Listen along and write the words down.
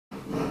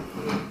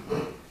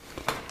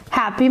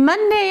Happy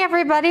Monday,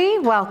 everybody.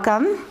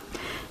 Welcome.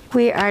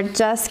 We are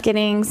just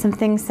getting some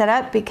things set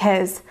up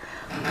because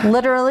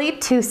literally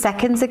 2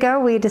 seconds ago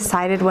we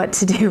decided what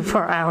to do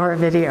for our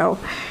video.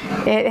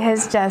 It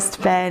has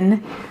just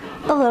been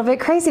a little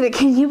bit crazy, but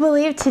can you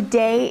believe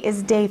today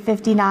is day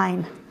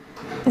 59?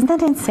 Isn't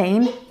that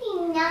insane?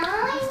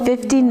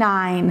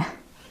 59.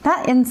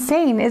 That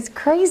insane is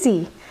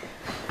crazy.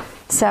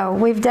 So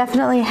we've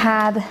definitely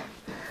had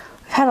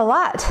a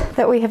lot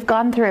that we have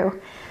gone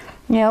through.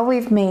 You know,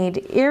 we've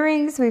made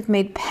earrings, we've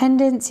made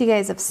pendants, you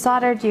guys have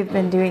soldered, you've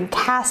been doing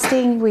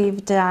casting,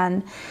 we've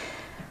done,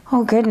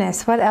 oh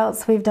goodness, what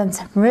else? We've done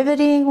some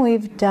riveting,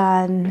 we've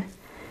done,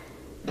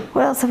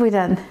 what else have we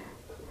done?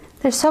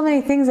 There's so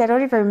many things I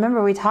don't even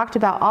remember. We talked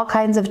about all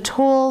kinds of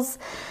tools,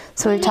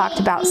 so we've talked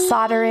about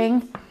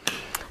soldering.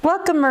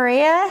 Welcome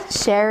Maria,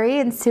 Sherry,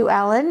 and Sue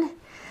Ellen.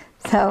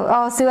 So,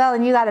 oh, Sue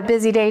Ellen, you got a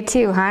busy day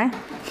too, huh?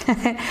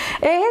 It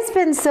has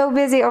been so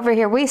busy over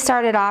here. We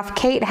started off,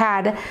 Kate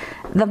had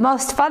the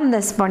most fun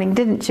this morning,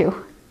 didn't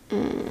you?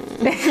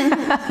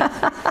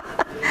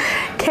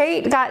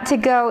 Kate got to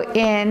go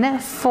in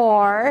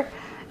for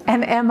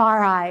an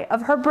MRI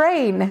of her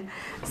brain.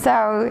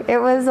 So it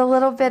was a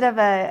little bit of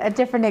a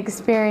different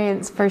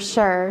experience for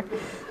sure.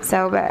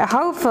 So, but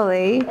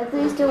hopefully... At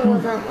least it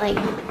wasn't like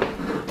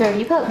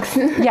 30 pokes.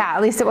 Yeah,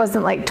 at least it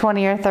wasn't like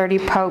 20 or 30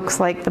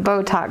 pokes like the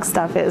Botox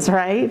stuff is,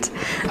 right?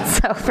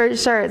 So for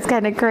sure, it's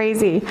kind of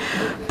crazy.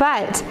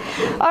 But,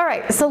 all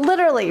right, so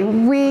literally,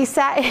 we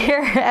sat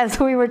here as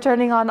we were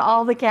turning on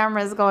all the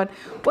cameras going,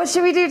 what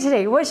should we do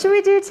today? What should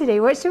we do today?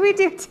 What should we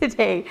do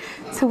today?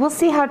 So we'll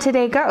see how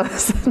today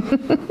goes.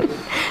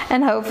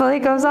 And hopefully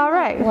it goes all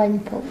right. One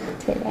poke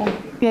today.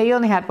 Yeah, you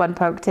only had one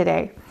poke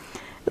today.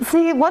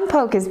 See, one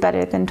poke is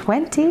better than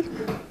 20.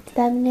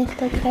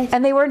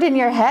 And they weren't in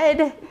your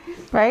head,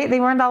 right? They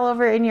weren't all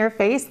over in your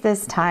face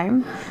this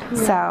time.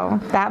 So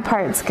that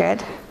part's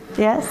good.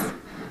 Yes?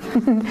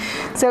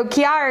 So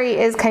Kiari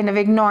is kind of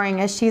ignoring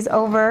us. She's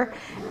over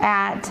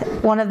at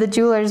one of the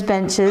jeweler's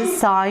benches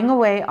sawing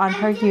away on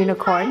her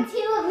unicorn. Part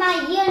 2 of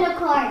my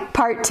unicorn.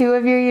 Part 2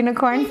 of your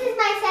unicorn? This is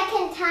my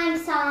second time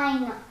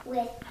sawing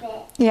with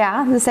it.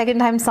 Yeah, the second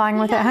time sawing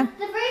with it, huh?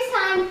 The first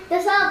time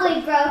the saw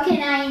blade broke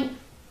and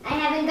I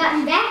haven't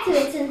gotten back to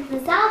it since the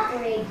saw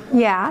blade.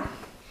 Yeah.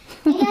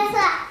 And guess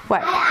what?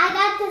 What? I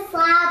got the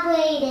saw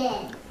blade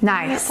in.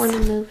 Nice.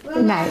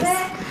 Remember?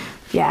 Nice.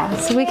 Yeah,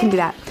 so we can do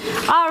that.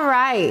 All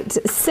right.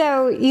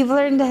 So you've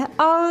learned,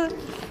 oh,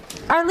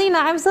 Arlena,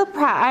 I'm so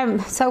proud. I'm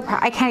so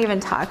proud. I can't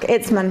even talk.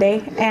 It's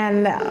Monday,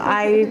 and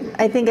I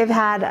think I've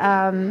had,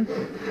 I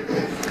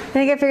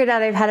figured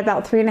out I've had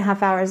about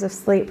 3.5 hours of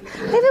sleep.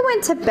 I even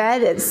went to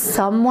bed. It's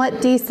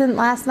somewhat decent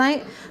last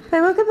night. I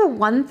woke up at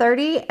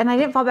 1:30 and I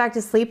didn't fall back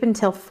to sleep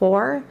until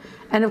 4.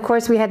 And of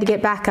course we had to get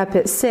back up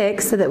at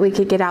 6 so that we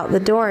could get out the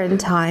door in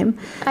time.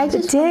 I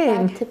just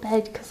went back to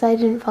bed because I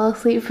didn't fall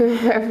asleep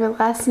forever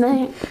last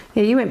night.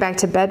 Yeah, you went back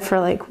to bed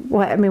for like,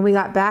 what? I mean, we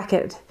got back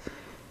at,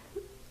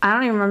 I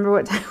don't even remember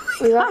what time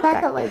we got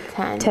back at like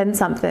 10. 10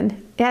 something.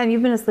 Yeah, and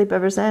you've been asleep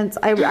ever since.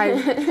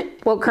 I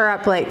woke her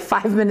up like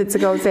 5 minutes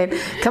ago saying,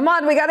 come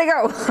on, we gotta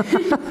go.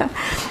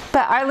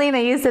 But Arlena,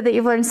 you said that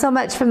you've learned so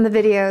much from the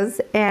videos,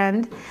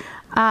 and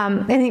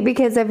I think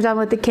because I've done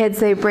with the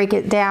kids, they break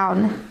it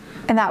down,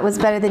 and that was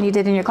better than you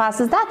did in your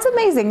classes. That's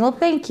amazing. Well,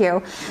 thank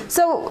you.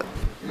 So,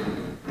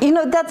 you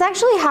know, that's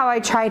actually how I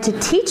try to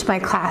teach my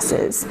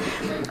classes.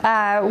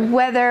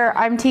 Whether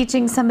I'm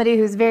teaching somebody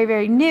who's very,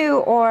 very new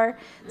or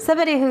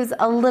somebody who's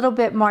a little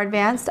bit more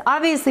advanced.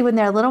 Obviously, when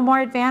they're a little more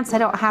advanced, I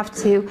don't have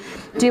to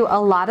do a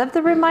lot of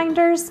the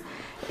reminders.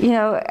 You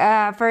know,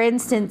 for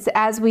instance,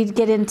 as we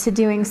get into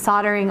doing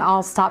soldering,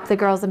 I'll stop the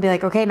girls and be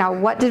like, okay, now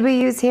what did we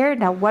use here?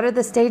 Now what are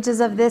the stages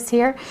of this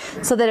here?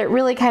 So that it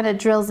really kind of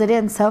drills it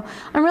in. So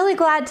I'm really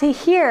glad to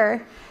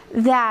hear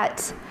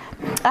that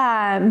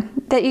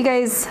that you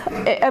guys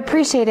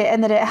appreciate it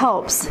and that it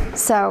helps.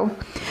 So,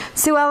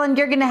 Sue Ellen,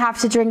 you're gonna have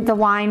to drink the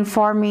wine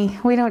for me.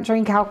 We don't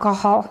drink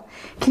alcohol.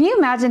 Can you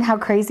imagine how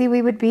crazy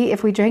we would be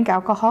if we drank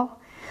alcohol?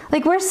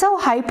 Like, we're so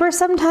hyper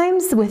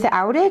sometimes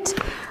without it.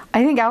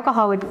 I think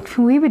alcohol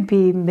we'd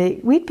be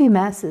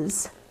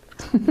messes.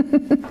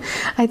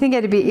 I think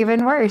it'd be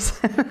even worse.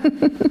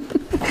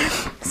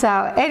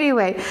 So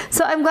anyway,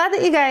 so I'm glad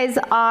that you guys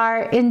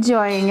are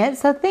enjoying it.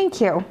 So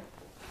thank you.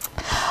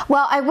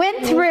 Well, I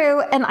went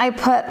through and I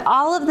put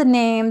all of the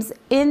names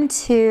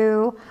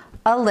into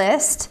a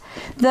list.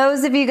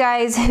 Those of you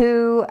guys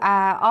who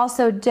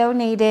also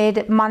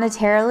donated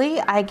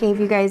monetarily, I gave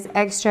you guys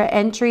extra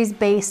entries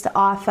based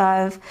off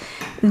of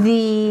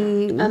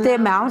the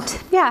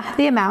amount. Yeah,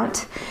 the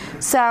amount.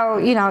 So,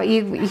 you know,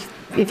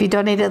 if you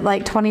donated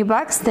like 20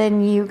 bucks,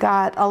 then you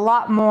got a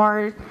lot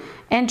more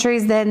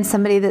entries than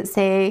somebody that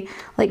say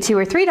like $2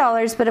 or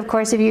 $3. But of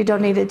course, if you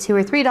donated $2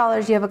 or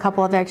 $3, you have a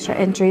couple of extra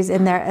entries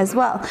in there as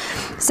well.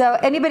 So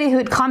anybody who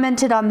had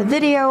commented on the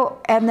video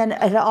and then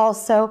had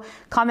also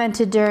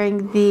commented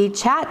during the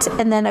chat,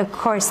 and then of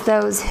course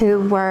those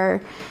who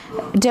were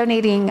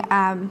donating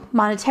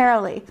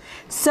monetarily.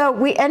 So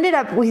we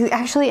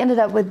actually ended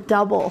up with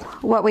double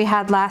what we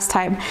had last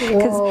time.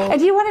 And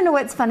do you want to know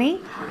what's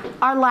funny?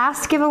 Our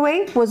last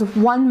giveaway was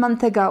 1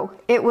 month ago.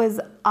 It was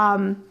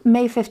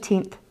May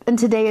 15th, and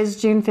today is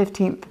June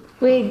 15th.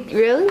 Wait,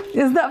 really?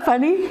 Isn't that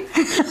funny?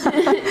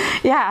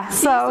 Yeah,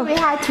 so we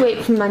had to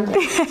wait for Monday.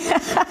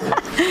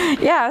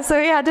 yeah, so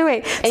we had to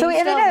wait. And so we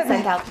ended up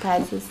sent out the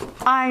prizes.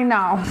 I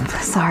know.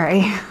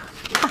 Sorry.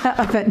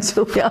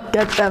 Eventually I'll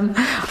get them.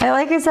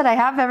 Like I said, I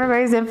have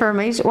everybody's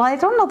information. Well, I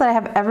don't know that I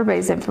have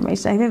everybody's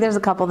information. I think there's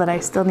a couple that I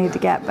still need to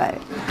get, but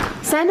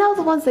send out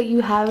the ones that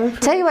you have.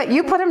 Tell you what,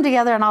 you put them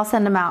together and I'll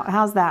send them out.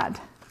 How's that?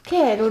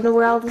 Okay, I don't know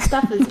where all the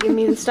stuff is. Give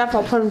me the stuff,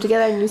 I'll put them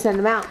together and you send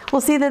them out.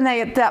 Well, see, then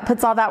that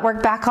puts all that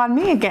work back on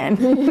me again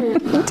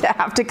to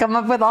have to come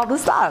up with all the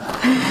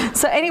stuff.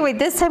 So anyway,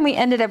 this time we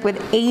ended up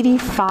with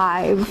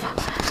 85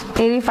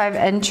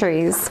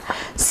 entries.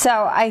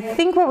 So I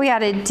think what we ought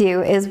to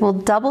do is we'll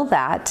double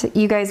that.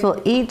 You guys will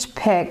each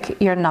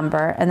pick your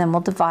number and then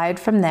we'll divide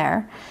from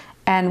there.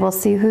 And we'll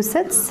see who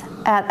sits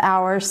at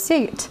our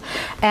seat.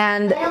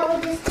 And we'll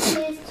just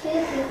choose 2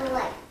 people,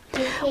 like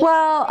 2 people.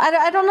 well,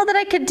 I don't know that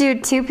I could do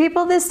 2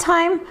 people this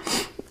time.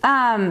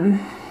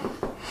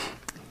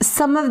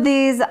 Some of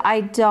these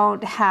I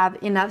don't have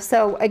enough.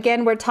 So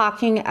again, we're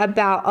talking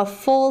about a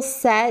full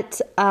set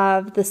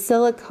of the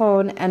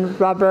silicone and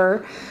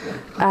rubber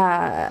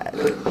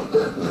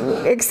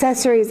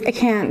accessories. I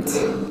can't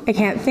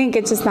think.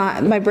 It's just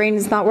not, my brain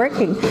is not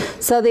working.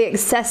 So the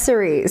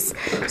accessories.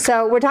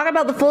 So we're talking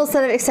about the full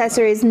set of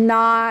accessories,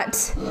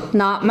 not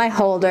my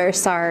holder,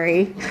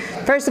 sorry.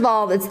 First of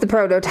all, it's the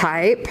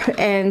prototype.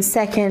 And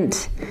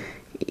second,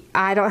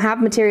 I don't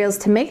have materials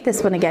to make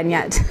this one again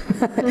yet.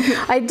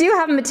 I do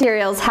have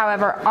materials,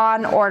 however,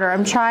 on order.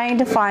 I'm trying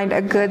to find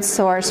a good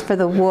source for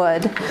the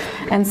wood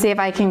and see if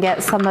I can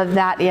get some of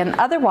that in.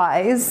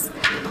 Otherwise,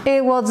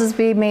 it will just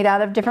be made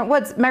out of different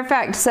woods. Matter of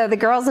fact, so the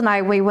girls and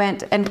I, we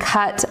went and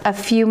cut a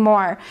few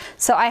more.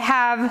 So I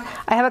have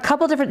a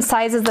couple different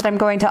sizes that I'm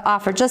going to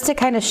offer just to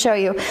kind of show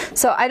you.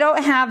 So I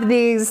don't have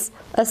these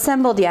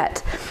assembled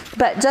yet,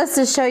 but just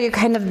to show you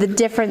kind of the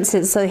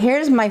differences. So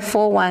here's my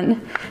full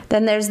one.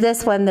 Then there's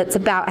this one that's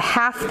about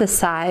half the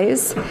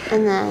size.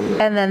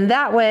 And then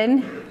that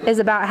one is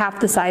about half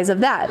the size of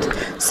that.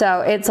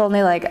 So it's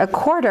only like a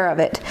quarter of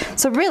it.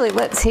 So really,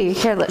 let's see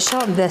here, let's show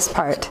them this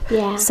part.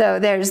 Yeah. So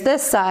there's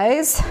this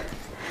size,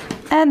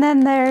 and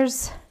then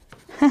there's,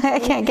 I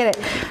can't get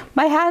it.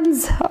 My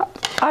hands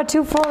are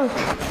too full.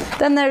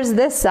 Then there's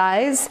this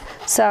size.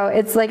 So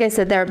it's, like I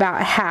said, they're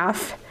about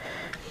half.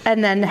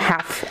 And then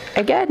half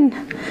again.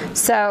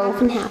 So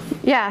half and half.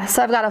 Yeah,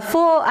 so I've got a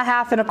full, a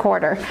half, and a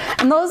quarter.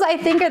 And those, I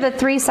think, are the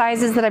 3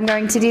 sizes that I'm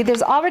going to do.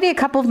 There's already a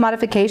couple of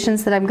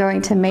modifications that I'm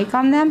going to make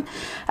on them.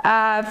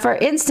 For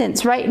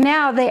instance, right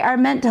now they are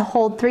meant to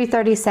hold 3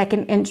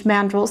 32nd inch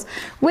mandrels,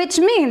 which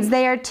means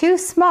they are too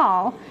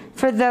small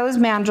for those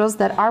mandrels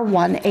that are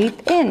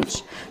 1/8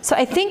 inch. So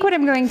I think what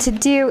I'm going to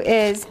do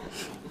is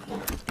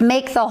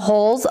make the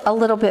holes a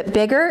little bit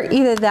bigger,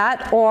 either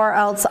that or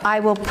else I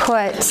will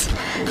put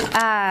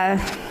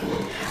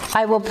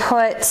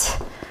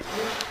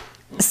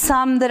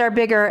some that are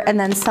bigger and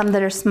then some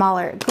that are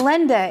smaller.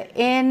 Glenda,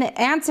 in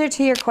answer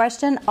to your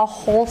question, a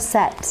whole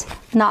set,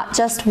 not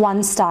just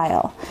one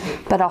style,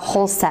 but a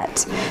whole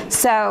set.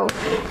 So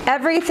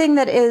everything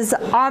that is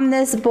on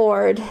this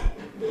board,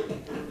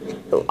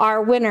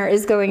 our winner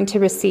is going to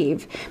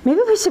receive. Maybe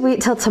we should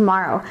wait till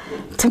tomorrow.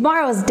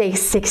 Tomorrow is day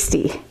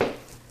 60.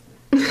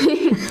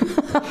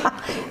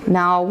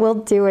 No, we'll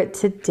do it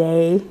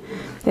today.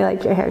 They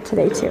like your hair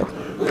today too.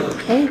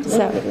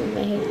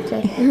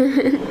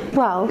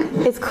 Well,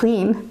 it's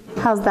clean.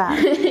 How's that?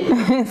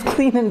 It's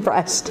clean and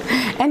brushed.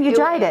 And you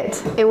dried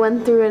it. It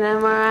went through an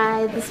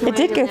MRI this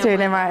morning. It did go through an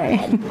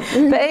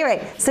MRI. But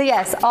anyway, so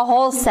yes, a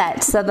whole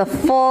set. So the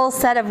full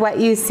set of what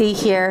you see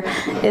here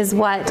is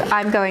what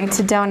I'm going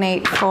to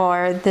donate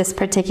for this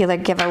particular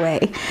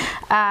giveaway.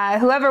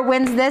 Whoever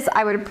wins this,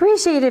 I would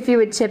appreciate if you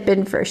would chip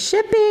in for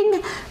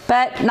shipping,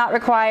 but not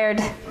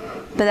required.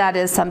 But that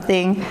is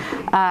something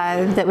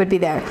that would be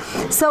there.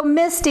 So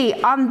Misty,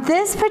 on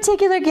this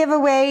particular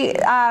giveaway,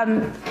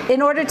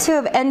 in order to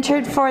have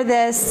entered for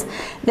this,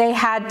 they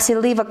had to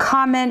leave a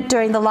comment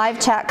during the live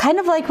chat, kind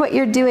of like what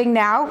you're doing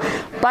now,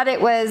 but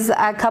it was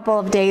a couple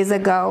of days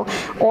ago,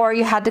 or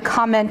you had to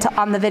comment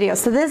on the video.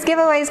 So this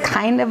giveaway is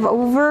kind of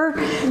over.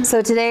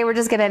 So today we're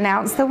just gonna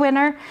announce the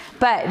winner.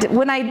 But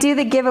when I do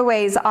the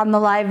giveaways on the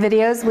live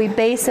videos, we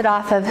base it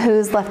off of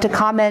who's left a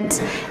comment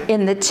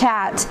in the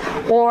chat,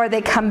 or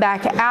they come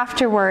back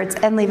afterwards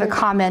and leave a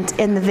comment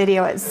in the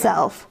video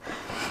itself.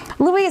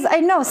 Louise, I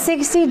know,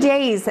 60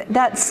 days,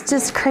 that's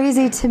just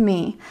crazy to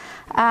me.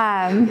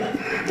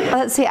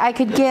 Let's see, I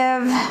could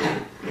give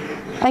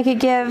I could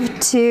give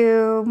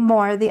 2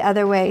 more the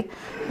other way.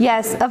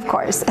 Yes, of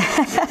course.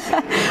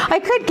 I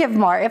could give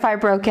more if I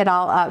broke it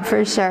all up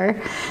for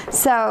sure.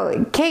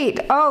 So, Kate,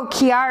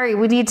 Kiari,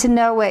 we need to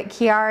know what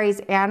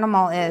Kiari's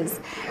animal is.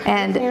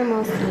 And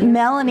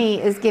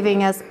Melanie is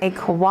giving us a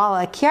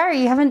koala. Kiari,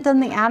 you haven't done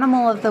the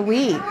animal of the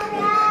week.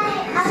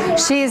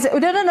 She's,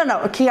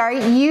 no.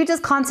 Kiari, you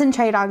just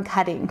concentrate on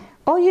cutting.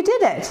 Oh, you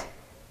did it.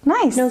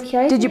 Nice. No,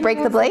 Kiari's did you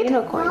break the blade?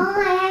 Unicorn. Mom,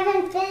 I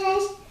haven't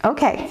finished.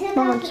 Okay.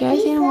 Mama,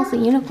 Kiari's animal is a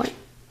unicorn.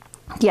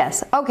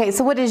 Yes. Okay,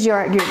 so what is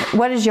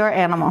your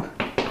animal?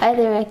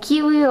 Either a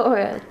kiwi or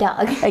a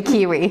dog. A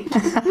kiwi.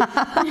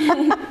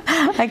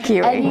 A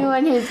kiwi.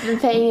 Anyone who's been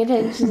paying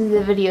attention to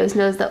the videos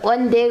knows that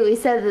one day we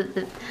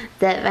said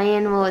that my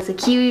animal was a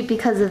kiwi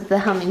because of the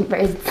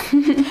hummingbirds.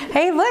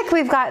 Hey, look,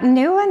 we've got a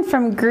new one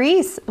from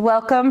Greece.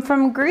 Welcome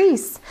from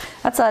Greece.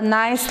 That's a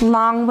nice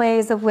long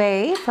ways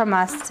away from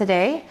us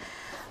today.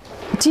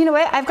 Do you know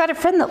what? I've got a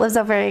friend that lives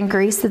over in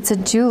Greece that's a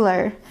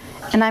jeweler.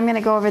 And I'm going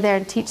to go over there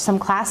and teach some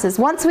classes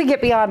once we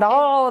get beyond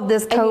all of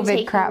this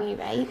COVID crap. Me,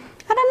 right?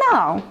 I don't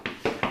know.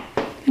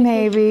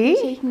 Maybe.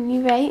 You're taking me,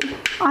 right?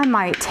 I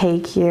might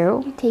take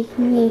you. You're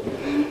taking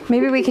me.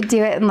 Maybe we could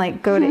do it and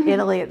like go to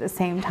Italy at the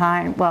same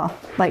time. Well,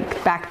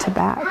 like back to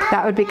back.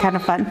 That would be kind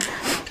of fun.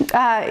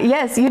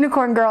 Yes,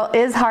 Unicorn Girl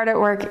is hard at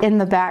work in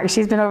the back.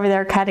 She's been over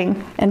there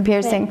cutting and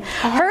piercing.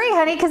 Hurry,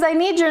 honey, because I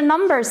need your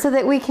number so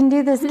that we can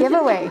do this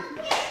giveaway.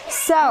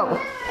 So,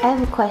 I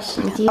have a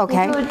question. Do you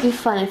think it would be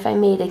fun if I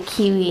made a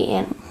kiwi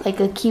and like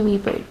a kiwi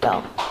bird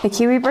doll? A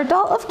kiwi bird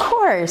doll? Of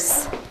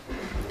course.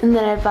 And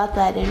then I brought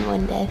that in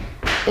one day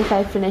if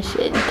I finish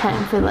it in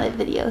time for live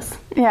videos.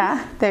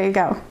 Yeah, there you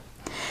go.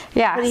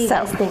 Yeah, what do you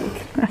guys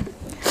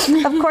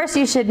think? Of course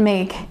you should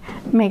make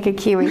a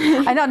kiwi.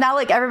 I know now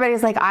like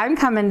everybody's like, I'm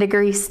coming to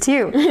Greece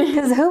too.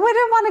 Because who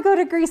wouldn't want to go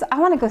to Greece? I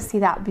want to go see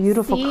that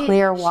beautiful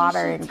clear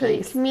water in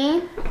Greece. Take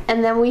me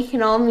and then we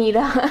can all meet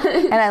up.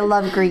 And I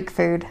love Greek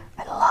food.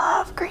 I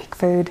love Greek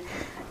food.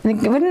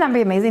 And wouldn't that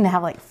be amazing to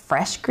have like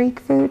fresh Greek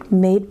food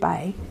made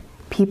by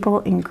people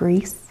in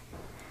Greece?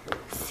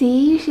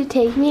 See, you should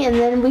take me and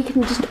then we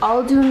can just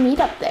all do a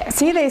meetup there.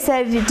 See, they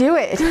said you do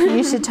it.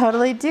 You should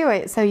totally do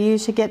it. So you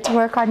should get to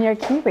work on your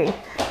kiwi.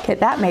 Get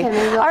that made.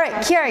 All right,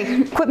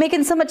 Kiari, quit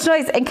making so much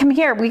noise and come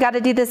here. We got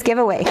to do this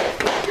giveaway.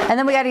 And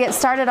then we got to get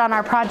started on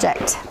our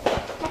project.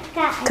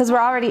 Because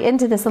we're already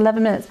into this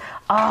 11 minutes.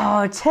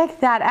 Oh,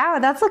 check that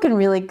out. That's looking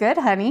really good,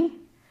 honey.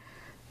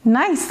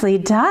 Nicely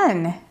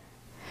done.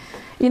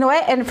 You know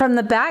what? And from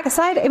the back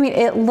side, I mean,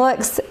 it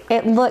looks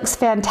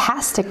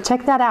fantastic.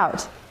 Check that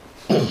out.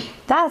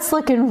 That's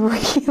looking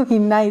really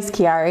nice,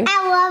 Kiari.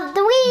 I love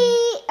the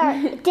week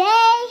or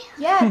day.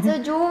 Yeah, it's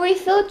a jewelry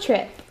field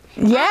trip.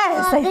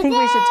 Yes, I think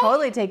we should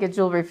totally take a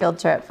jewelry field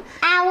trip.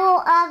 Owl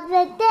of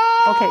the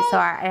day. Okay, so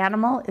our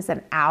animal is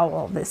an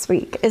owl this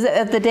week. Is it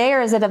of the day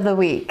or is it of the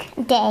week?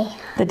 Day.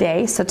 The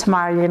day. So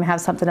tomorrow you're gonna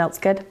have something else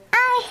good?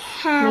 I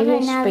have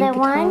another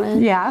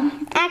one. Yeah.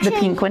 Actually, the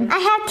pink one. I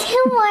have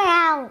 2 more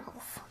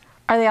owls.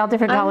 Are they all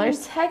different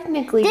colors?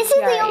 Technically, This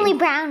is the only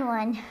brown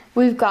one.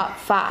 We've got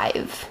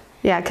 5.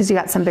 Yeah, because you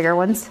got some bigger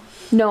ones.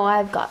 No,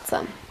 I've got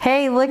some.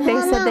 Hey, look,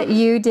 they said that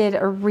you did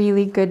a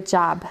really good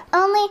job.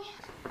 Only,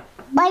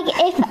 like,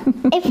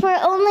 if we're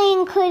only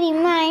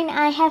including mine,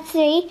 I have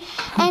 3.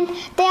 And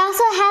they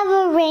also have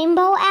a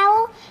rainbow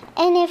owl.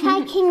 And if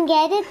I can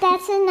get it,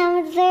 that's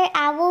another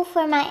owl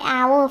for my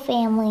owl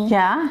family.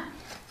 Yeah?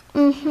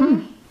 Mm-hmm.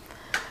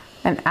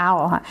 An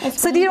owl, huh?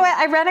 So do you know what?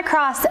 I ran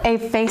across a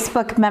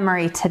Facebook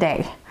memory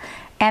today.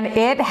 And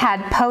it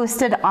had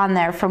posted on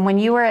there from when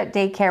you were at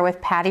daycare with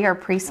Patty or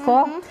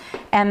preschool,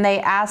 and they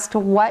asked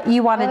what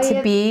you wanted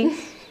to be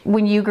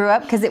when you grew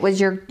up because it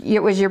was your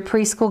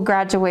preschool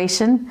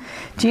graduation.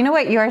 Do you know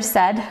what yours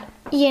said?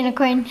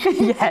 Unicorn.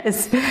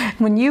 Yes.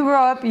 When you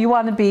grow up, you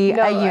want to be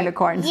a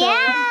unicorn. Yeah,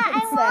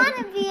 I want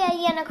to be a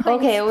unicorn.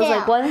 Okay, it was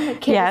like one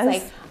kid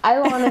was like, I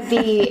want to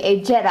be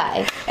a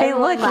Jedi. Hey,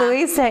 look,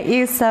 Louise sent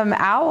you some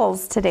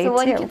owls today, so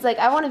one too. kid's like,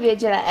 I want to be a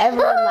Jedi.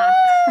 Everyone laughed.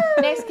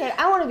 Next kid,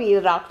 I want to be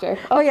a doctor.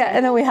 Oh, yeah,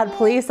 and then we had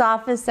police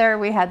officer,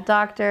 we had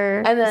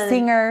doctor, and then,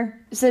 singer.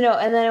 So, no,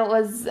 and then it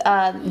was...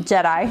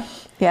 Jedi.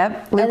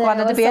 Yep, Luke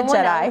wanted to be a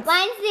Jedi. Else.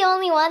 Mine's the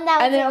only one that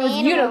was and then it was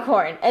animal.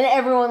 unicorn, and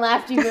everyone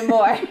laughed even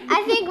more.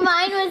 I think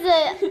mine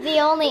was the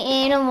only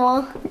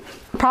animal.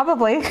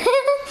 Probably.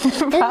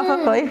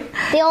 Probably.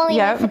 The only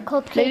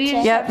mythical creature. Maybe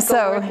you just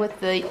go work with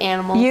the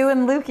animals. You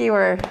and Lukey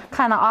were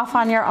kind of off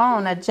on your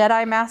own, a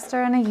Jedi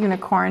Master and a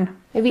unicorn.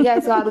 Maybe you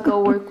guys got to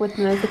go work with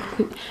the mythical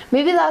creatures.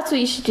 Maybe that's what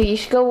you should do. You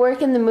should go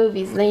work in the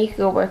movies, and then you can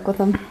go work with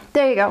them.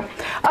 There you go.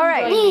 All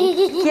right.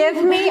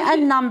 Give me a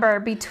number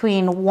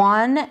between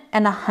 1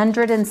 and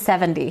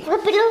 170.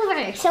 Flip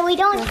it over so we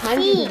don't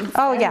see.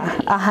 Oh, yeah.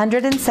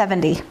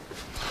 170.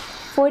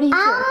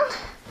 42.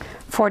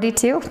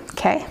 42?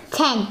 Okay.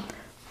 10.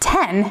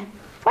 10?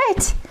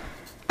 What?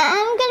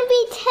 I'm going to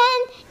be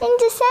 10 in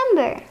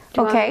December.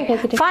 Okay,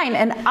 fine.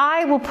 And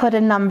I will put a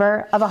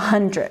number of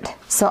 100.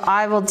 So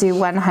I will do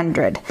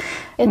 100.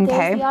 If Okay.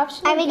 there's the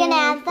option Are of we gonna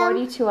doing add them?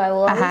 42, I will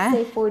always Uh-huh.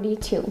 say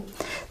 42.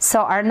 So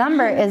our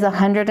number is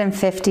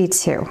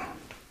 152.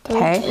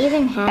 Okay,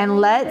 even have a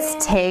and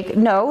let's take,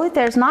 no,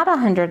 there's not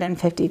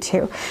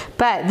 152,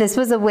 but this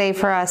was a way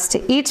for us to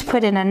each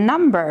put in a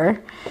number,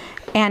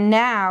 and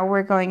now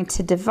we're going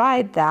to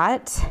divide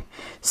that.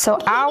 So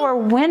our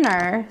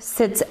winner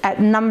sits at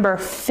number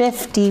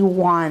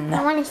 51.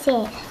 I want to see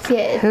it. See,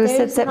 if Who there's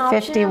sits at an option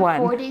of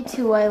 51?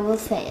 42, I will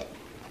say it.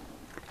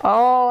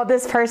 Oh,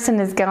 this person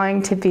is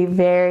going to be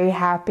very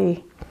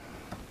happy.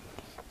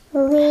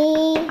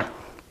 Lee.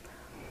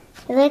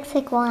 It looks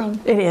like one.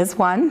 It is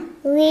one.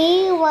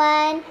 Lee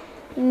won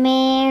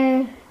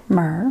mermaid.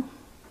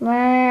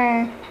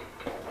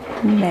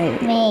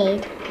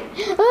 May.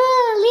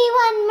 Ooh, Lee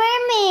won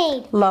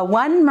mermaid. La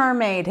one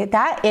mermaid.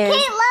 That is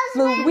Kate loves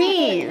Louise.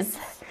 mermaids.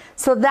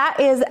 So that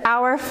is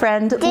our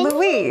friend Didn't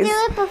Louise. you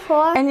do it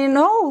before? And you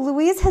know,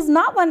 Louise has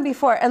not won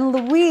before, and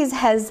Louise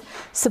has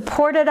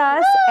supported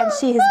us, and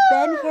she has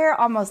been here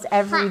almost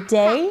every Clap,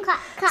 day. clap,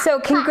 clap, So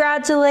clap.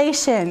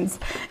 congratulations.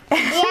 Yeah,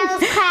 I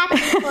was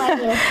clapping for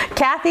you.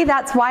 Kathy,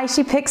 that's why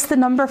she picks the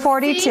number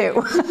 42.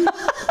 42.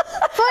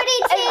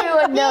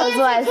 Everyone knows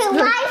the answer why.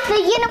 to life,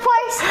 the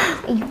uniforms.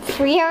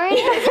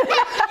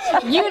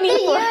 The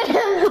uniform.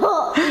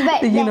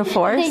 The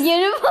uniforms? The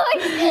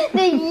uniforms.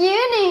 The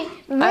universe.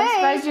 I'm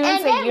surprised you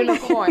didn't say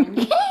unicorn.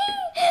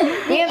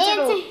 The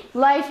answer to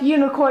life,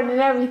 unicorn, and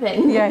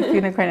everything. Yes,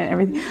 unicorn and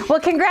everything. Well,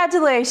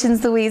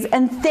 congratulations, Louise,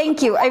 and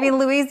thank you. I mean,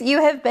 Louise,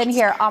 you have been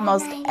here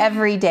almost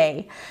every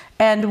day,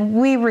 and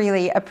we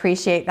really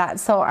appreciate that.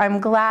 So I'm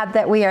glad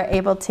that we are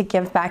able to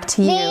give back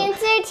to you The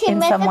answer to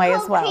in some way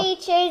as mythical well.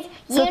 creatures,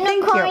 So thank you.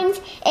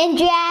 unicorns, and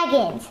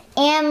dragons,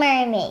 and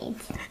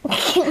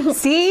mermaids.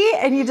 See,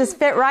 and you just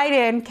fit right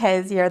in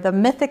because you're the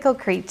mythical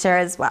creature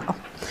as well.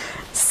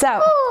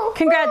 So,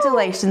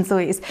 congratulations,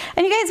 Louise.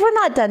 And you guys, we're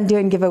not done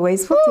doing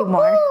giveaways. We'll do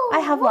more. I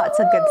have lots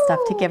of good stuff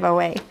to give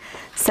away.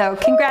 So,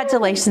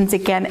 congratulations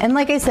again. And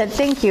like I said,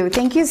 thank you.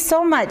 Thank you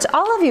so much,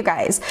 all of you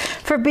guys,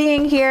 for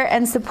being here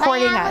and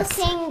supporting My owl was us.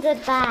 saying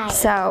goodbye.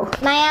 So,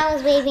 My owl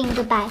was waving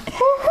goodbye.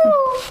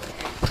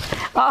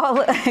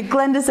 oh,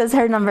 Glenda says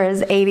her number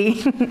is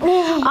 80.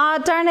 Aw,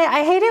 darn it.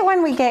 I hate it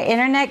when we get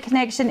internet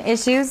connection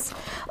issues.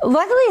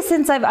 Luckily,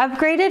 since I've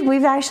upgraded,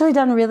 we've actually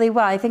done really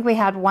well. I think we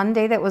had one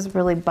day that was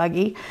really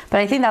buggy, but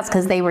I think that's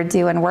because they were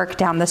doing work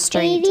down the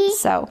street. 80?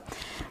 So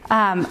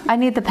I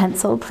need the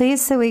pencil, please,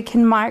 so we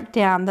can mark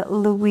down that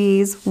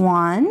Louise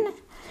won.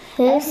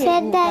 Who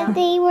said that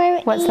they were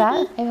 80? What's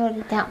that? I wrote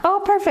it down.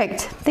 Oh,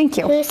 perfect. Thank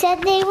you. Who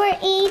said they were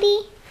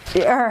 80?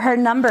 Her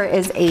number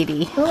is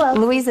 80. else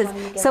Louise's.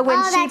 So when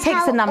she that's picks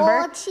how a number,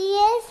 old she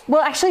is?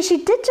 well, actually, she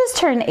did just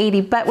turn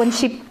 80, but when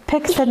she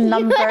picks a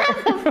number,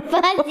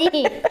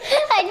 Fuzzy.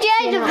 I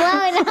tried to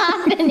blow it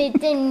off and it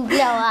didn't blow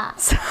up.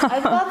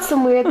 I've got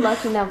some weird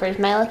lucky numbers.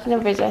 My lucky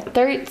numbers are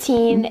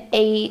 13,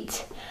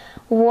 8,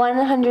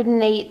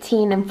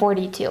 118, and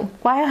 42.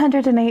 why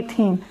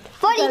 118?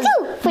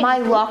 42. My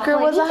locker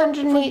was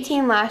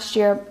 118 last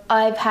year.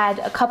 I've had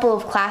a couple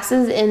of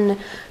classes in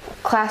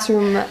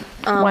classroom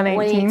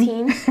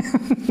 118.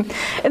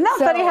 Isn't that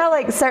funny how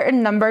like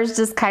certain numbers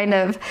just kind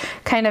of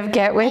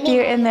get with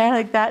you in there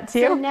like that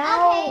too? So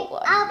now Okay,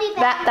 I'll be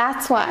back.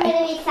 that's I'm why.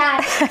 gonna be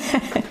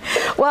sad.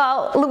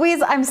 Well,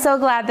 Louise, I'm so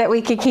glad that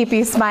we could keep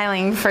you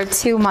smiling for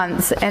 2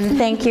 months, and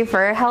thank you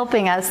for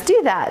helping us do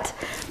that.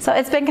 So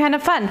it's been kind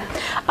of fun.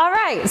 All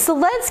right, so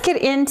let's get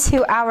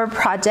into our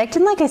project.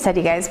 And like I said,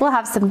 you guys, we'll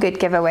have some good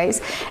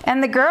giveaways.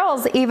 And the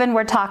girls even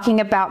were talking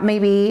about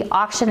maybe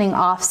auctioning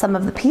off some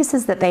of the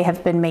pieces that they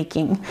have been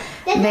making.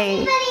 Does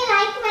anybody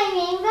like my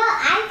rainbow?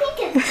 I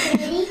think it's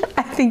pretty.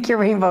 I think your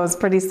rainbow is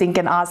pretty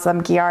stinking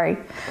awesome, Kiari.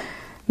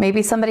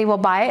 Maybe somebody will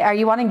buy it. Are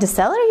you wanting to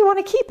sell it or you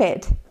want to keep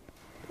it?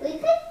 We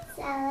could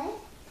sell it.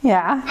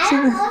 Yeah. I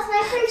don't know. It's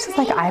my first She's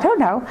like, rainbow. I don't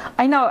know.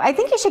 I know. I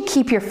think you should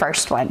keep your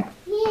first one.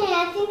 Yeah,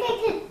 I think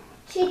I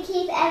should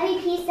keep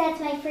every piece that's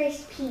my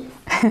first piece.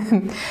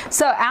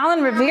 So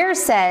Alan Revere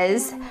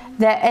says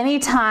that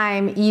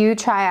anytime you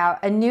try out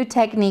a new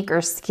technique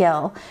or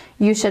skill,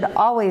 you should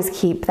always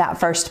keep that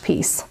first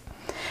piece.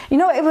 You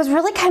know, it was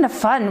really kind of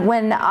fun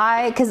when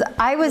because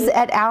I was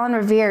at Alan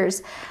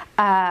Revere's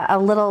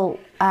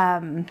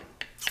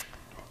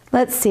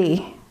let's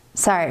see.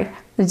 Sorry,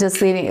 just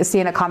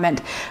seeing a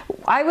comment.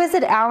 I was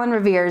at Alan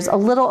Revere's a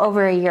little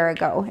over a year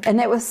ago, and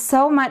it was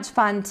so much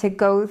fun to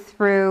go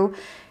through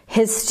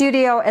his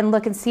studio and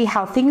look and see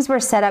how things were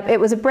set up. It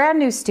was a brand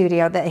new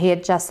studio that he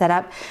had just set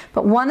up,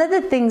 but one of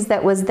the things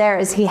that was there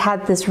is he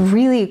had this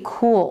really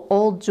cool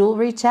old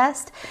jewelry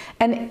chest,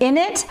 and in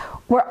it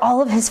were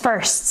all of his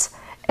firsts.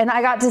 And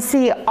I got to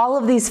see all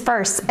of these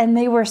firsts, and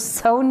they were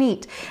so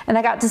neat. And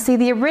I got to see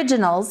the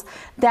originals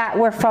that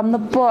were from the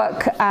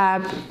book,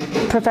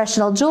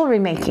 Professional Jewelry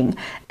Making.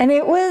 And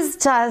it was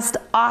just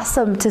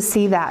awesome to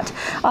see that.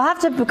 I'll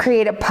have to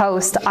create a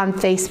post on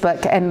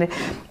Facebook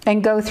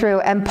and go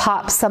through and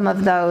pop some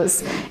of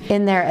those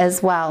in there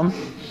as well.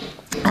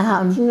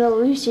 You know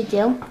what we should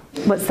do?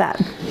 What's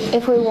that?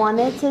 If we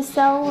wanted to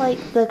sell like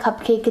the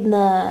cupcake and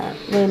the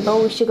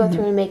rainbow, we should go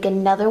through and make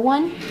another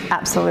one,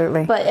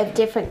 Absolutely. but of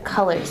different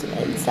colors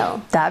and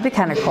sell. That'd be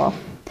kind of cool.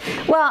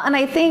 Well, and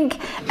I think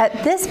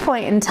at this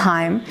point in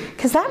time,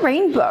 because that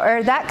rainbow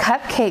or that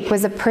cupcake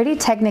was a pretty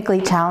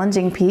technically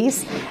challenging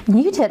piece,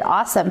 and you did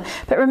awesome.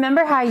 But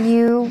remember how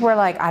you were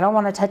like, I don't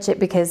want to touch it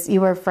because you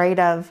were afraid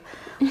of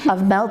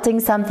melting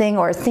something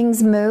or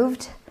things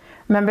moved?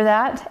 Remember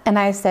that? And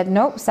I said,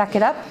 nope, suck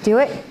it up, do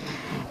it.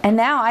 And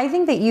now I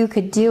think that you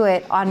could do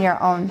it on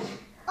your own.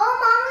 Oh,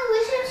 Mommy,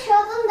 we should show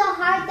them the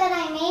heart that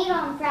I made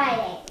on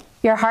Friday.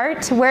 Your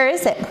heart? Where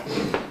is it?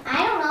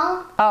 I don't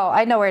know. Oh,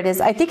 I know where it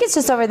is. I think it's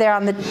just over there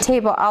on the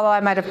table, although I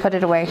might have put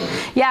it away.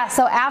 Yeah,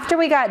 so after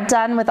we got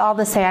done with all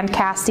the sand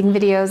casting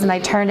videos and I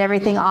turned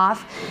everything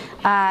off,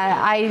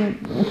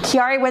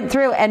 Kiari went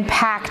through and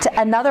packed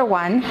another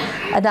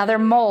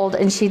mold,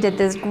 and she did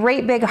this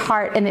great big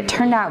heart, and it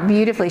turned out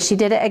beautifully. She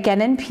did it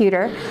again in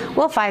pewter.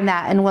 We'll find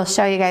that and we'll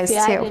show you guys too.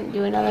 I didn't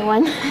do another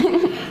one.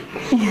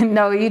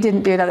 No, you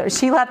didn't do another.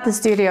 She left the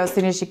studio as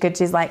soon as she could.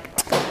 She's like,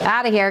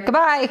 out of here,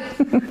 goodbye.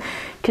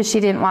 Because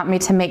she didn't want me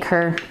to make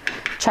her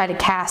try to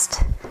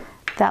cast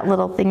that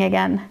little thing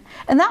again.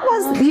 And that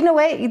was, you know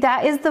what,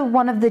 that is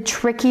one of the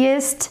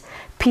trickiest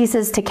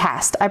pieces to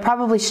cast. I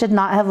probably should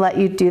not have let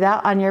you do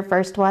that on your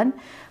first one,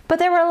 but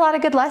there were a lot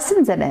of good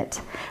lessons in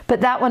it.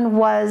 But that one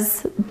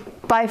was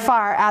by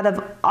far, out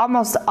of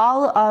almost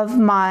all of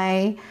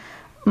my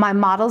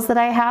models that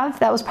I have,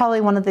 that was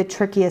probably one of the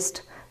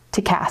trickiest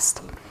to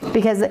cast,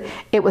 because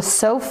it was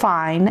so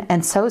fine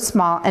and so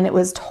small, and it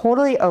was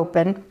totally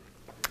open,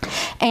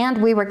 and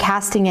we were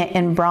casting it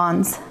in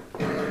bronze.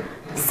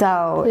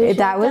 So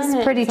that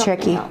was pretty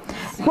tricky.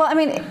 Well, I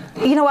mean,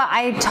 you know what?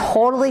 I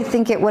totally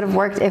think it would have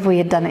worked if we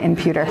had done it in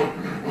pewter.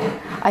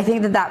 I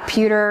think that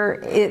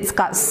pewter, it's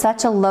got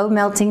such a low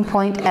melting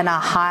point and a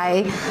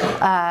high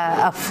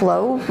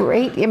flow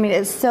rate. I mean,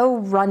 it's so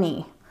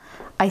runny.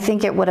 I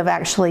think it would have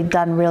actually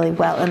done really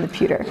well in the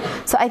pewter.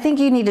 So I think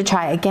you need to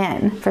try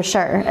again for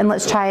sure. And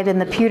let's try it in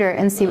the pewter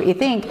and see what you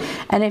think.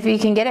 And if you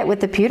can get it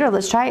with the pewter,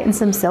 let's try it in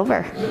some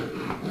silver.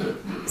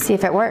 See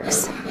if it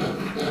works.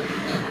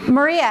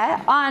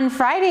 Maria, on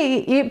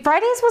Fridays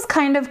was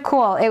kind of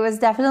cool. It was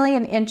definitely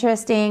an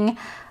interesting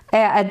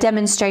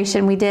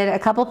demonstration. We did a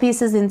couple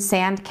pieces in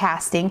sand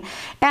casting,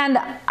 and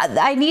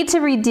I need to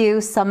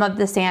redo some of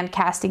the sand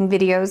casting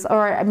videos,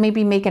 or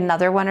maybe make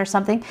another one or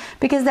something,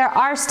 because there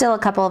are still a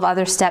couple of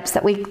other steps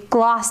that we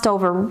glossed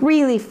over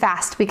really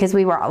fast because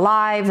we were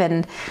alive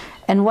and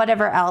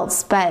whatever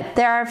else. But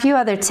there are a few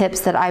other tips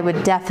that I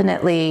would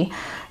definitely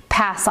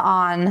pass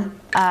on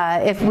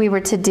if we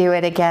were to do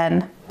it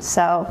again.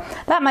 So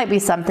that might be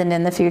something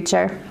in the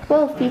future.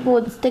 Well, if people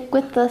would stick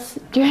with us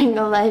during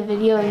a live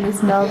video and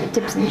listen to all the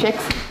tips and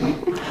tricks.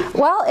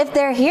 Well, if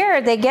they're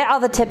here, they get all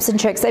the tips and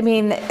tricks. I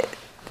mean,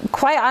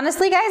 quite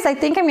honestly, guys, I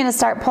think I'm going to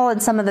start pulling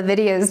some of the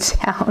videos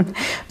down,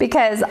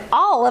 because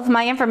all of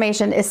my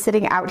information is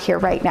sitting out here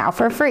right now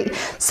for free.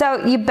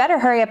 So you better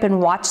hurry up and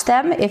watch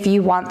them if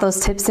you want those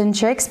tips and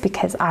tricks,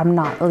 because I'm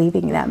not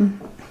leaving them.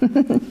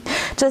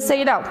 Just so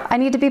you know, I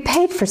need to be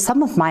paid for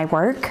some of my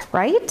work,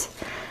 right?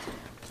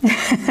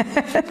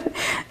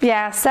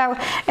 Yeah, so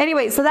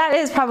anyway, so that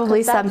is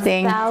probably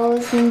something.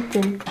 Thousands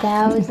and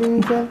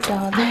thousands of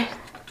dollars.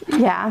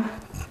 Yeah.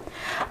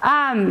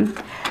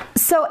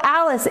 So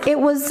Alice, it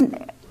was,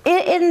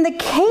 in the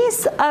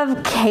case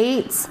of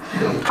Kate's,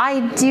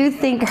 I do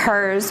think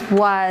hers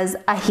was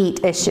a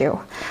heat issue.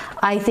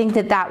 I think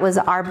that was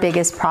our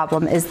biggest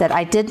problem, is that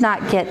I did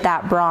not get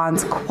that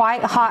bronze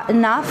quite hot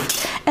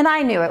enough. And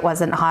I knew it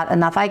wasn't hot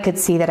enough. I could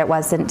see that it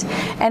wasn't.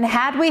 And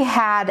had we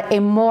had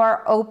a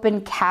more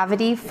open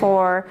cavity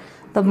for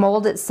the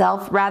mold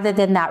itself, rather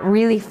than that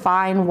really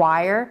fine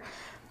wire,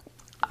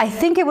 I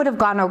think it would have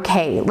gone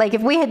okay. Like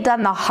if we had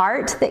done the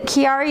heart that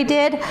Kiari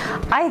did,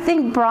 I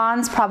think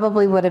bronze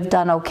probably would have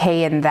done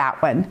okay in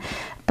that one.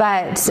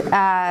 But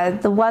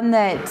the one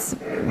that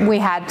we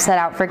had set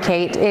out for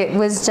Kate, it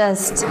was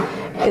just,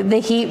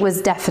 the heat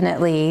was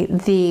definitely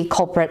the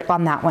culprit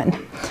on that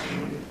one.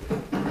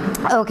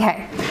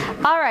 Okay,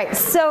 all right,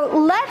 so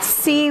let's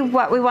see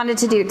what we wanted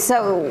to do.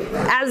 So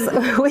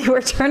as we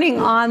were turning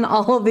on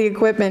all of the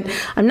equipment,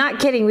 I'm not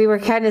kidding, we were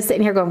kind of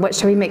sitting here going, what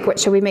should we make, what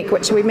should we make,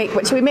 what should we make,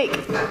 what should we make?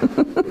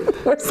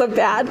 We're so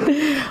bad.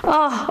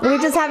 Oh, we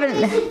just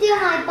haven't. I should do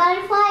my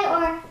butterfly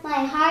or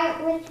my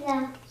heart with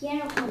the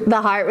unicorn.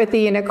 The heart with the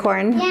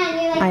unicorn? Yeah,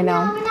 and you're like, I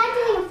know. No, we're not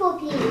doing a full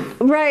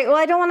piece. Right, well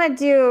I don't want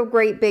to do a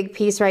great big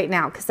piece right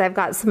now, because I've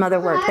got some other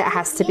work that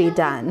has to be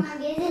done.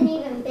 Isn't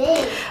even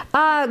big.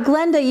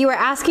 Glenda, you were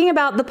asking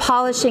about the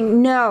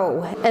polishing.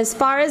 No, as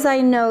far as I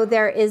know,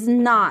 there is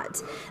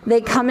not. They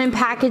come in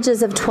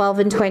packages of 12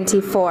 and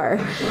 24.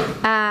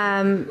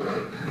 And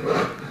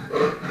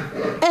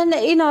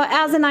you know,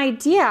 as an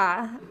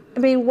idea, I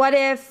mean, what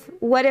if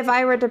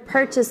I were to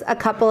purchase a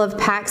couple of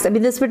packs? I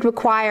mean, this would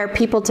require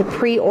people to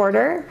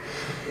pre-order.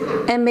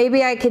 and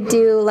maybe I could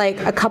do like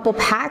a couple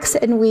packs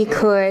and we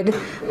could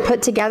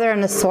put together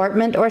an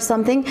assortment or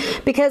something,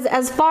 because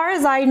as far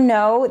as I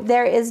know,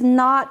 there is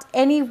not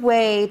any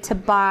way to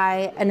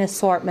buy an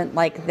assortment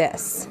like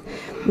this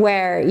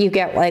where you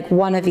get like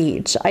one of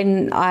each.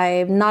 I'm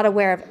not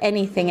aware of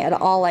anything at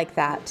all like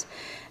that.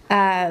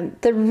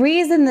 The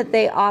reason that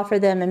they offer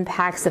them in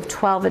packs of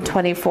 12 and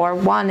 24,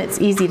 one, it's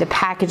easy to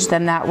package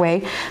them that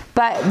way,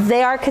 but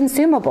they are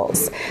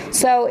consumables.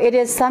 So it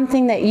is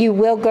something that you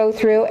will go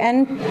through,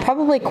 and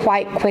probably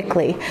quite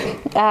quickly.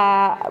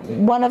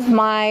 Some of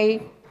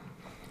my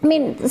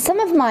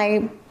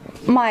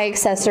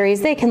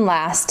accessories, they can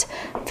last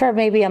for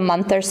maybe a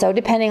month or so,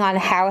 depending on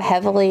how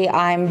heavily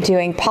I'm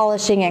doing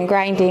polishing and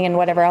grinding and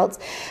whatever else.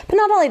 But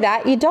not only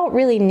that, you don't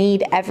really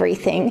need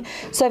everything.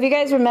 So if you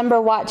guys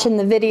remember watching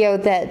the video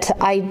that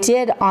I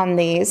did on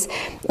these,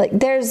 like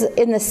there's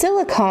in the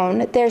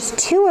silicone, there's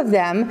 2 of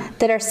them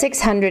that are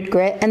 600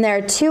 grit, and there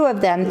are 2 of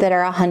them that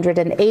are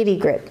 180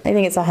 grit. I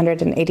think it's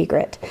 180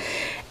 grit.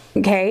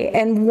 Okay,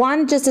 and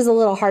one just is a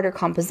little harder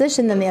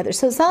composition than the other.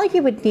 So it's not like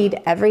you would need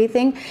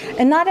everything,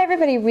 and not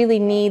everybody really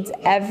needs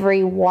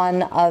every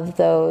one of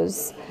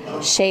those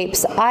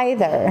shapes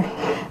either.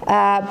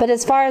 But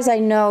as far as I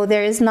know,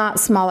 there is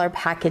not smaller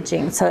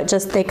packaging. So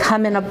they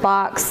come in a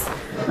box.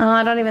 Oh,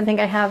 I don't even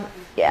think I have,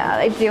 yeah,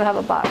 I do have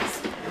a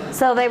box.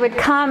 So they would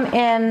come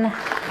in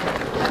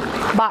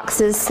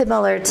boxes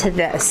similar to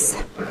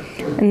this.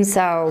 And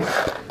so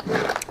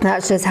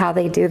that's just how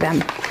they do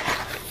them.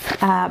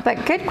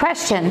 But good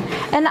question,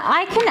 and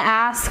I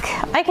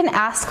can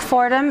ask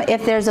Fordham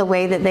if there's a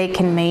way that they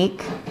can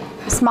make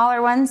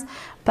smaller ones,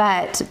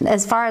 but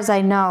as far as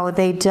I know,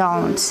 they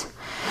don't. So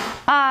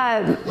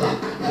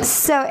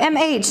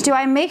MH, do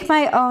I make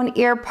my own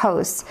ear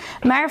posts?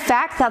 Matter of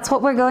fact, that's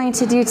what we're going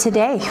to do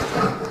today.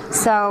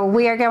 So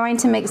we are going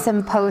to make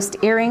some post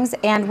earrings,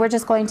 and we're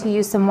just going to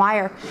use some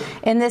wire.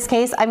 In this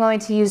case, I'm going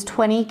to use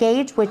 20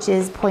 gauge, which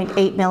is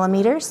 0.8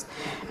 millimeters,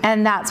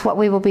 and that's what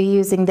we will be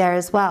using there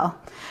as well.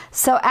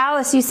 So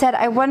Alice, you said,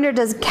 I wonder,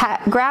 does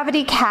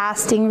gravity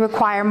casting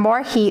require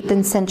more heat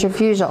than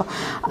centrifugal?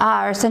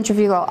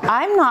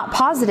 I'm not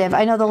positive.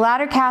 I know the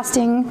ladder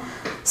casting,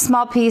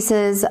 small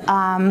pieces,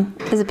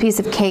 is a piece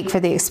of cake for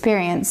the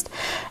experienced.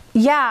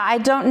 Yeah, I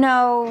don't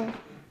know.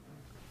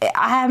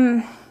 I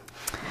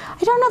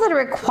don't know that it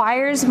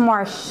requires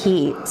more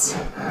heat.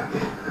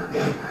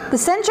 The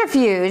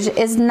centrifuge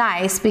is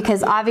nice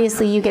because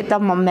obviously you get the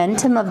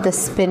momentum of the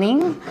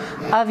spinning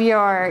of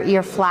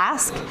your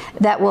flask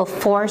that will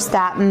force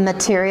that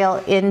material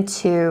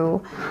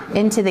into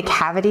the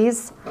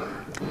cavities.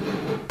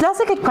 That's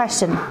a good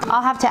question.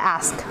 I'll have to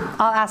ask.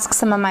 I'll ask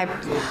some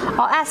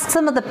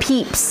of the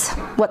peeps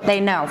what they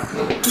know.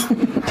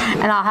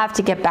 And I'll have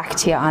to get back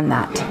to you on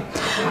that.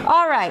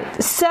 All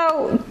right,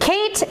 so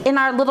Kate, in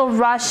our little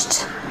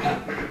rushed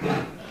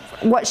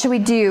what should we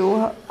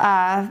do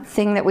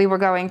thing that we were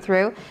going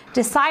through,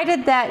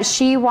 decided that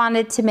she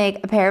wanted to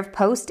make a pair of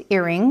post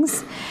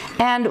earrings.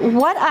 And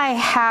what I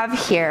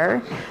have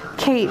here,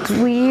 Kate,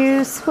 will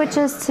you switch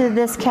us to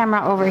this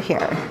camera over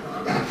here?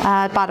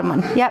 Bottom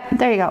one. Yep,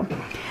 there you go.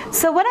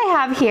 So what I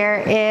have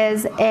here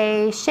is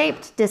a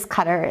shaped disc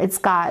cutter. It's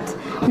got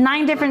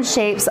 9 different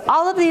shapes.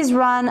 All of these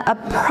run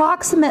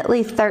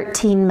approximately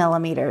 13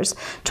 millimeters,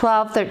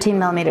 12, 13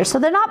 millimeters. So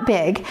they're not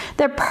big.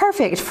 They're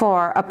perfect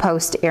for a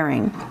post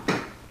earring.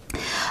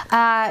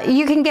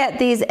 You can get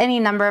these any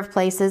number of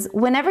places.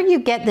 Whenever you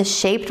get the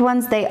shaped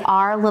ones, they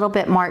are a little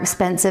bit more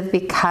expensive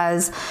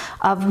because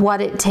of what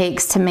it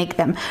takes to make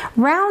them.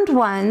 Round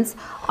ones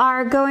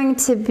are going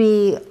to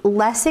be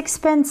less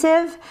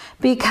expensive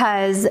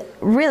because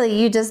really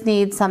you just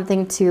need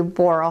something to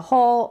bore a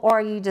hole,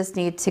 or you just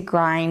need to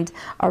grind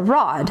a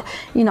rod.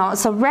 You know,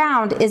 so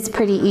round is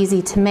pretty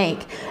easy to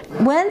make.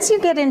 Once you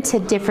get into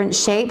different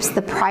shapes,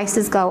 the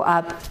prices go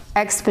up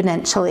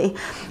exponentially.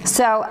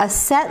 So a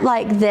set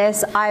like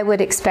this, I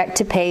would expect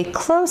to pay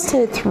close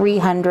to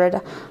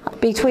 $300,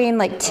 between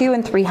like $200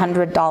 and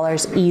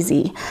 $300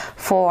 easy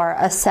for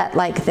a set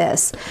like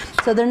this.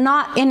 So they're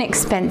not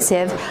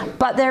inexpensive,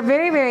 but they're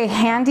very, very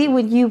handy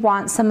when you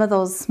want some of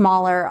those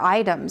smaller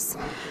items.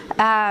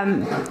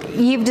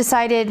 You've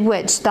decided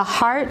which, the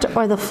heart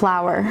or the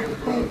flower?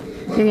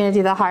 You're going to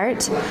do the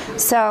heart.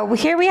 So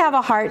here we have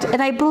a heart,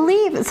 and I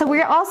believe, so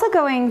we're also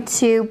going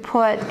to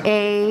put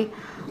a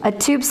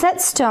tube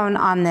set stone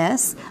on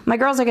this. My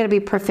girls are going to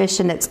be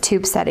proficient at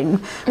tube setting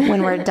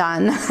when we're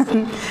done.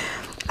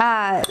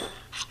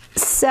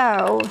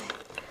 So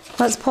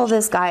let's pull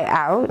this guy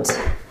out.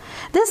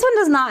 This one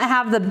does not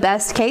have the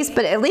best case,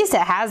 but at least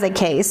it has a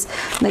case.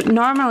 Like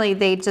normally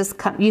they just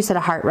come, you said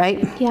a heart,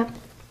 right? Yeah.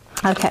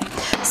 Okay,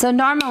 so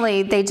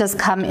normally they just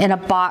come in a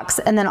box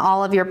and then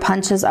all of your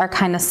punches are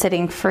kind of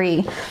sitting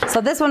free.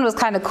 So this one was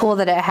kind of cool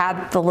that it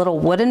had the little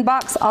wooden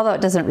box, although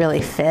it doesn't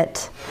really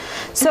fit.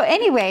 So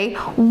anyway,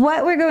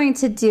 what we're going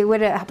to do,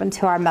 what did happen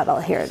to our metal?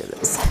 Here it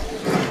is.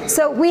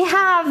 So we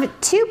have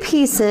 2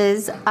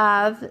 pieces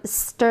of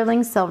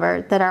sterling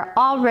silver that are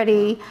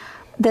already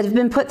that have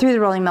been put through the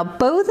rolling mill.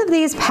 Both of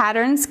these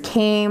patterns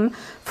came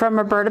from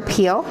Roberta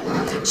Peel.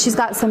 She's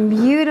got some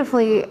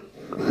beautifully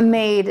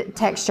made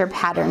texture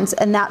patterns,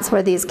 and that's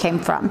where these came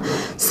from.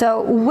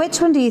 So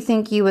which one do you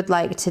think you would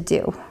like to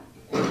do?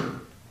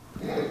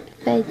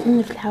 If I did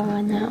the flower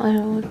on that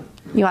one.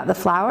 You want the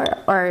flower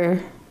or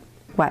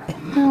what?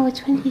 No, which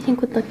one do you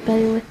think would look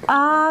better with?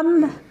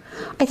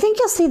 I think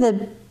you'll see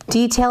the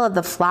detail of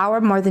the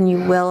flower more than you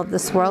will of the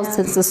swirls,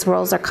 since the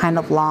swirls are kind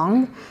of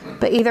long,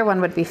 but either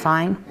one would be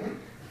fine.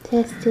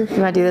 Let's do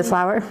You want to do the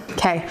flower?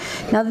 Okay.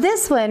 Now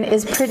this one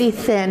is pretty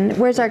thin.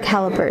 Where's our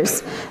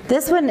calipers?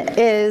 This one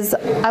is,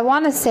 I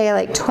want to say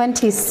like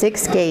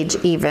 26 gauge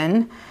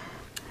even.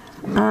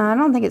 I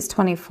don't think it's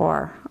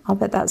 24. I'll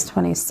bet that's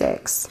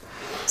 26.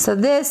 So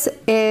this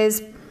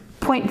is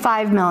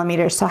 0.5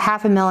 millimeters, so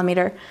half a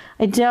millimeter.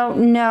 I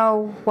don't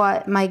know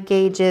what my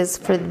gauge is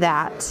for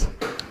that,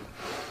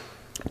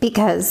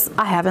 because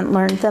I haven't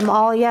learned them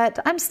all yet.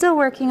 I'm still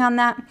working on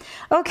that.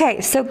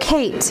 Okay, so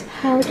Kate.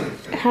 How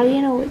do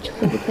you know which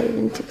one to put it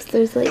into? Because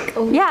there's like...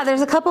 Yeah,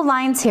 there's a couple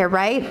lines here,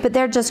 right? But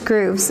they're just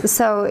grooves.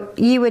 So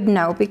you would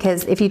know,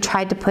 because if you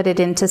tried to put it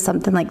into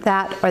something like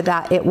that or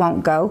that, it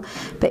won't go.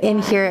 But in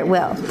here it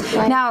will.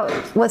 Why? Now,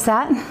 what's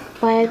that?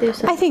 Why are there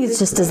so... I think it's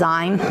just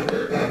design.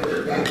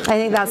 I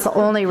think that's the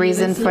only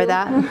reason for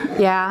that.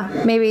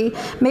 Yeah,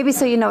 maybe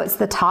so you know it's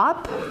the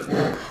top,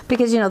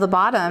 because you know the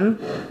bottom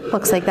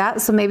looks like that.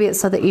 So maybe it's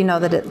so that you know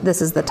that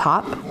this is the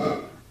top.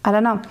 I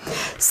don't know.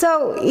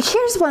 So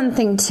here's one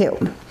thing too.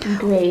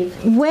 Grave.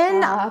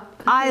 When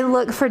I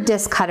look for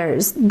disc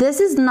cutters, this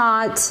is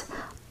not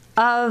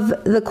of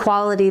the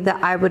quality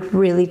that I would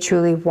really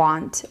truly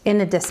want in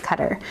a disc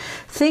cutter.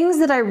 Things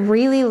that I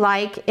really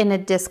like in a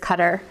disc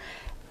cutter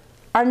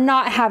are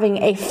not having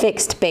a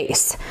fixed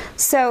base.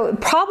 So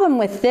problem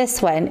with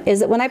this one is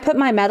that when I put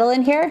my metal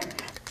in here,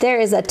 there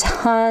is a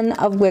ton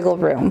of wiggle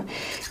room,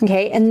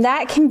 okay? And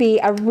that can be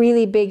a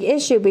really big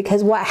issue,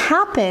 because what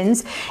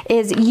happens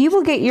is you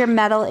will get your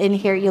metal in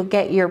here, you'll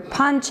get your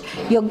punch,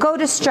 you'll go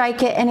to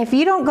strike it, and if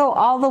you don't go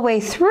all the way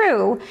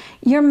through,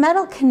 your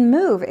metal can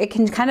move. It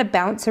can kind of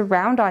bounce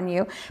around on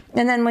you.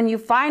 And then when you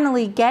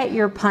finally get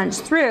your punch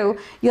through,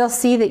 you'll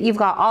see that you've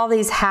got all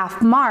these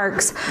half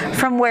marks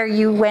from where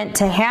you went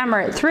to hammer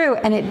it through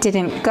and it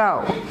didn't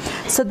go.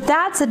 So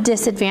that's a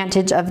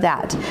disadvantage of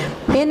that.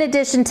 In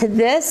addition to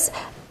this,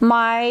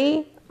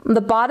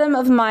 the bottom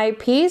of my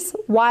piece,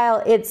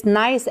 while it's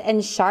nice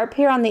and sharp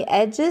here on the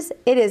edges,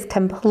 it is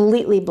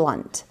completely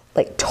blunt,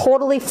 like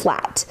totally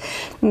flat.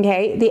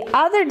 Okay, the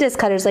other disc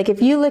cutters, like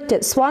if you looked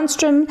at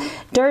Swanstrom,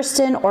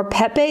 Durston, or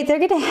Pepe, they're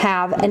gonna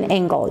have an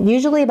angle,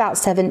 usually about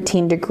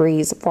 17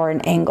 degrees for an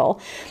angle.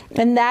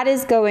 And that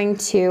is going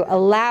to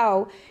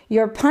allow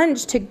your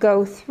punch to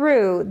go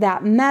through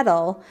that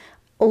metal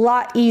a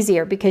lot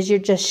easier, because you're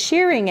just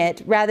shearing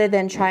it rather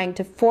than trying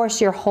to force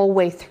your whole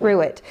way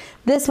through it.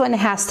 This one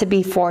has to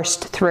be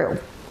forced through.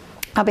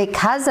 Now,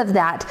 because of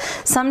that,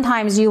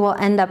 sometimes you will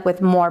end up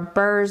with more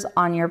burrs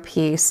on your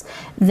piece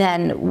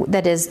than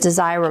that is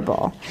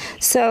desirable.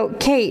 So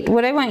Kate,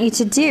 what I want you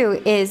to do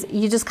is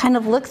you just kind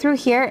of look through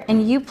here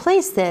and you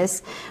place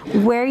this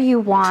where you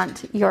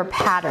want your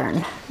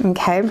pattern,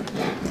 okay?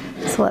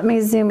 So let me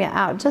zoom you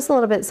out just a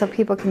little bit so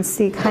people can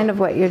see kind of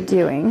what you're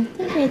doing.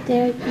 Right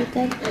there, you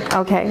did.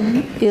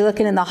 Okay, you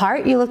looking in the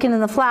heart, you looking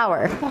in the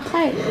flower? The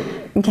heart.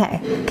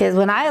 Okay, because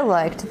when I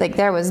looked, like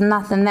there was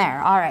nothing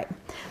there. All right,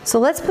 so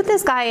let's put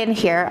this guy in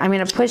here. I'm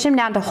gonna push him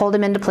down to hold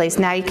him into place.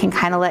 Now you can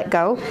kind of let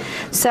go.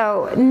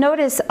 So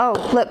notice,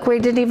 oh, look, we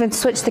didn't even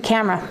switch the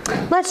camera.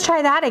 Let's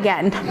try that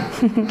again.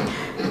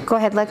 Go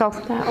ahead, let go.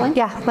 That one?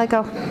 Yeah, let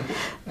go.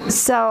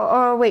 So,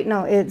 oh wait,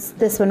 no, it's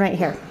this one right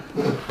here.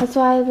 That's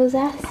why I was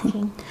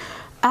asking.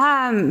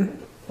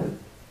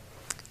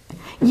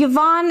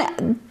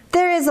 Yvonne,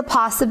 there is a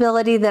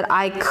possibility that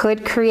I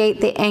could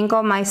create the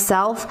angle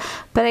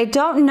myself, but I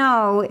don't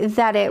know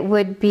that it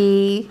would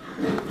be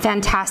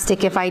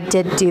fantastic if I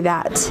did do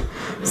that.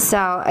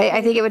 So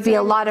I think it would be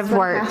a lot of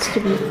work. This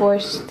one has to be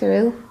forced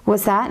through.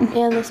 What's that?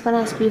 Yeah, this one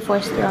has to be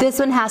forced through. This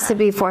one has to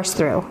be forced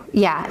through,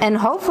 yeah. And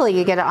hopefully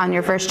you get it on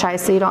your first try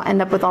so you don't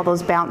end up with all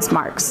those bounce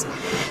marks.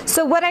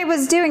 So what I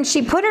was doing,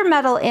 she put her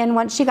metal in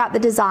once she got the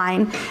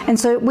design, and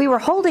so we were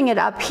holding it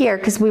up here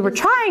because we were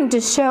trying to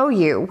show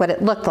you what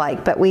it looked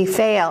like, but we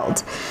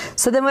failed.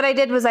 So then what I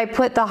did was I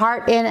put the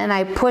heart in and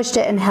I pushed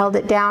it and held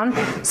it down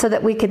so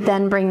that we could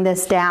then bring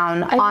this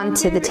down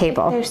onto the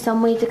table. There's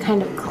some way to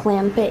kind of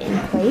clamp it in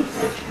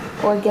place,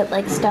 or get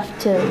like stuff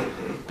to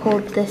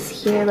hold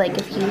this here, like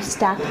if you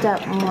stacked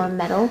up more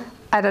metal.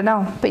 I don't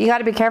know, but you got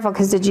to be careful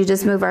because did you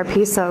just move our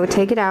piece? So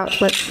take it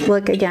out. Let's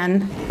look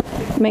again.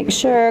 Make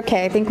sure.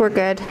 Okay, I think we're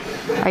good.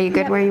 Are you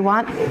good where you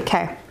want?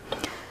 Okay.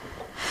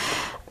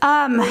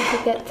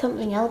 To get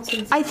something else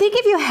inside. I think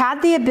if you had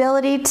the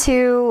ability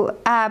to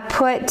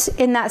put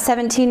in that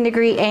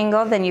 17-degree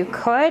angle, then you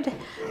could,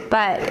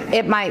 but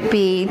it might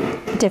be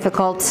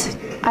difficult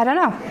I don't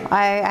know.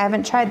 I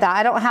haven't tried that.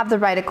 I don't have the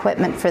right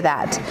equipment for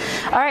that.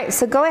 All right,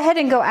 so go ahead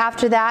and go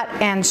after that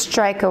and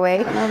strike away.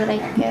 I don't know that I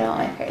can get it on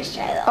my first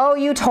try though. Oh,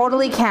 you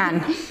totally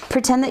can.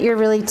 Pretend that you're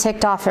really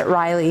ticked off at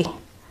Riley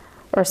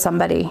or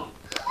somebody.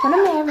 When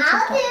am I ever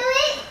I'll ticked off?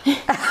 do it.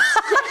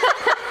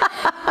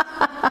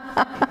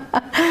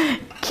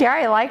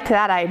 Kiara liked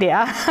that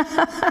idea.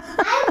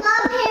 I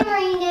love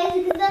hammering this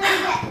because then I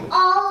get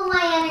all of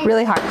my energy.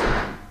 Really hard.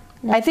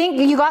 I think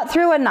you got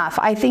through enough.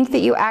 I think that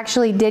you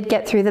actually did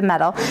get through the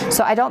metal.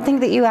 So I don't think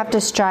that you have to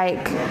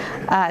strike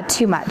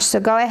too much. So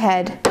go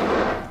ahead.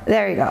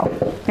 There you go.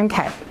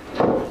 Okay.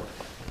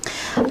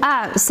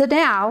 So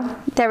now,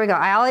 there we go.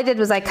 All I did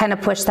was I kind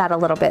of pushed that a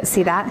little bit.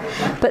 See that?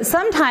 But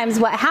sometimes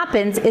what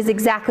happens is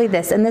exactly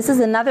this. And this is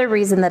another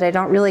reason that I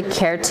don't really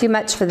care too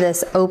much for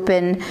this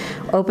open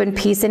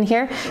piece in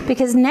here.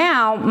 Because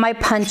now my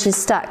punch is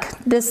stuck.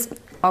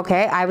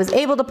 Okay, I was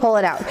able to pull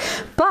it out,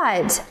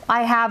 but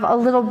I have a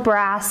little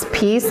brass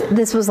piece.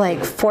 This was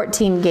like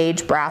 14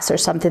 gauge brass or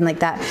something like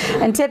that.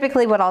 And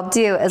typically what I'll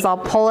do is I'll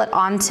pull it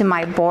onto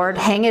my board,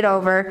 hang it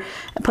over,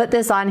 put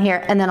this on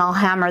here, and then I'll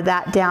hammer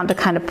that down to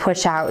kind of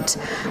push out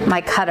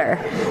my cutter.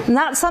 And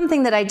that's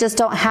something that I just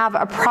don't have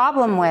a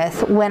problem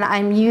with when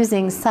I'm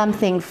using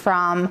something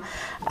from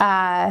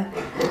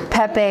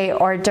Pepe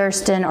or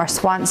Durston or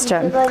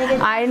Swanstrom.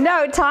 I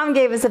know, Tom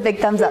gave us a big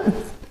thumbs up.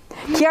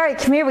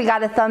 Kiara, come here, we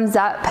got a thumbs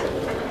up.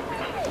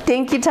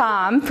 Thank you,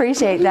 Tom,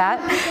 appreciate that.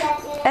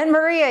 And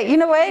Maria, you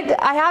know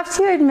what? I have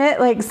to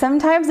admit, like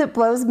sometimes it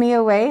blows me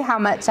away how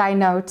much I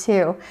know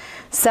too.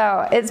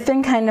 So it's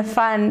been kind of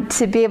fun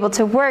to be able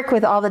to work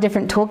with all the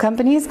different tool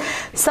companies.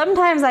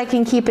 Sometimes I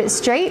can keep it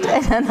straight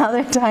and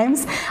other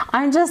times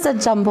I'm just a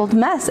jumbled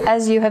mess,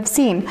 as you have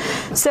seen.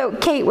 So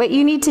Kate, what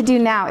you need to do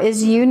now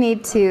is you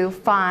need to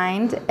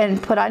find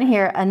and put on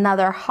here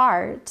another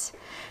heart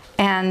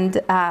and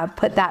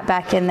put that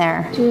back in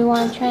there. Do we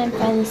want to try and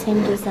find the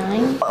same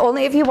design?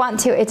 Only if you want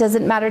to. It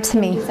doesn't matter to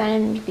me.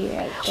 Design would be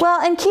right.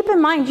 Well, and keep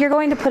in mind, you're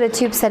going to put a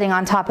tube setting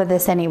on top of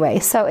this anyway,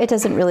 so it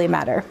doesn't really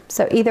matter.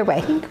 So either way.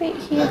 I think right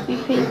here would be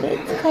pretty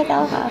good to cut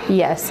off.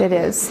 Yes, it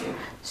is.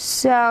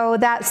 So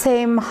that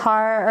same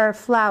heart or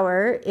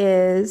flower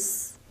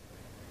is...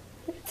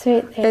 It's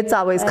right there. It's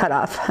always cut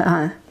off.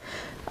 I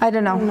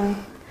don't know.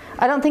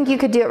 I don't think you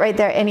could do it right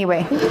there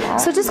anyway.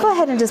 So just go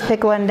ahead and just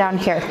pick one down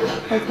here.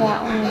 Like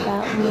that one or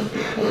that one would be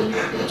pretty.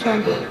 Which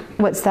one?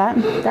 What's that?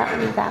 That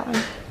one or that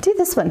one. Do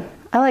this one.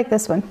 I like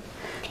this one.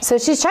 So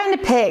she's trying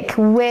to pick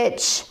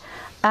which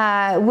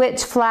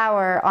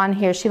flower on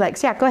here she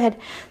likes. Yeah, go ahead.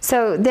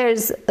 So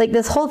there's like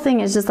this whole thing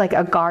is just like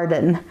a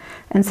garden.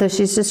 And so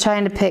she's just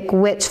trying to pick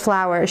which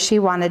flower she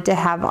wanted to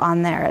have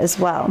on there as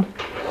well.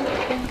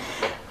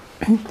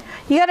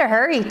 You gotta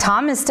hurry.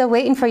 Tom is still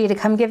waiting for you to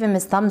come give him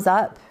his thumbs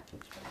up.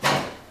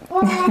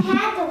 Well, I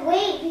had to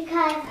wait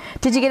because...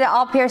 Did you get it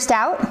all pierced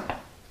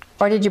out?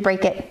 Or did you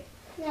break it?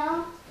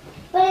 No,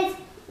 but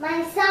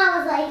my saw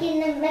was like in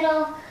the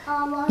middle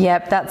almost.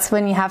 Yep, that's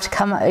when you have to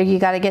come, you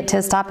gotta get to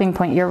a stopping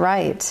point, you're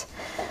right.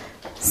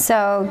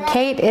 So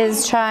Kate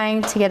is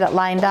trying to get it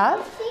lined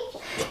up.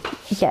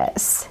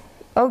 Yes.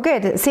 Oh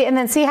good, see, and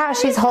then see how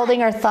she's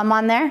holding her thumb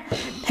on there?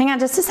 Hang on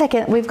just a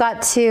second, we've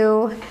got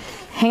to,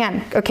 hang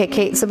on. Okay,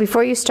 Kate, so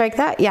before you strike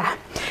that, yeah.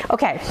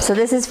 Okay, so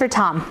this is for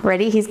Tom.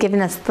 Ready? He's giving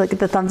us, look at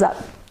the thumbs up.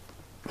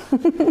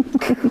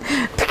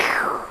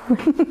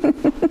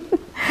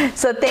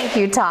 So thank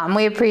you, Tom.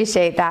 We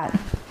appreciate that.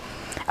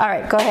 All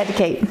right, go ahead,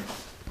 Kate.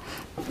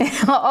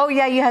 Oh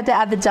yeah, you had to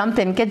add the jump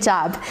in. Good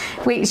job.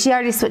 Wait, she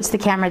already switched the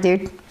camera,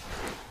 dude.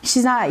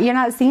 She's not, you're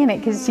not seeing it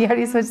because she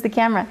already switched the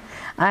camera.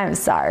 I'm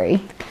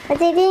sorry. But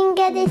they didn't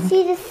get to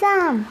see the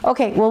thumb.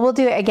 Okay, well, we'll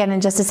do it again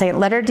in just a second.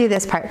 Let her do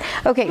this part.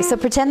 Okay, so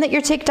pretend that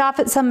you're ticked off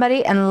at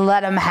somebody and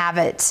let them have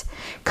it.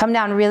 Come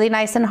down really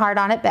nice and hard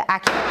on it, but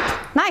accurate.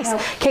 Nice.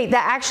 Okay,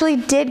 that actually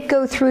did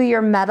go through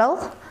your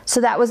metal, so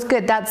that was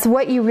good. That's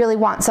what you really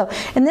want. So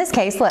in this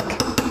case, look.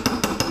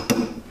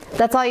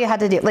 That's all you had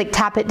to do, like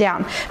tap it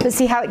down. But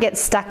see how it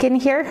gets stuck in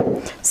here?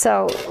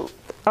 So,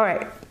 all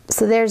right,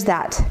 so there's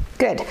that.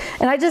 Good.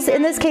 And I just,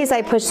 in this case,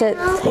 I pushed it,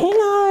 hang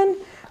on,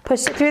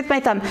 pushed it through with my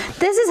thumb.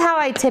 This is how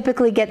I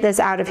typically get this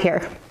out of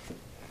here.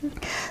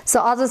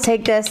 So I'll just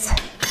take this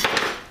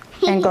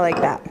and go like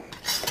that.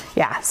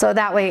 Yeah, so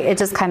that way it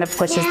just kind of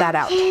pushes that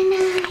out.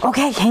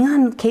 Okay, hang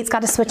on, Kate's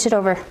got to switch it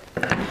over.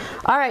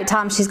 All right,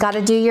 Tom, she's got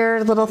to do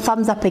your little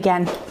thumbs up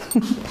again.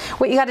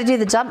 What, you got to do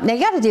the jump? Now you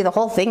got to do the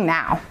whole thing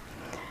now.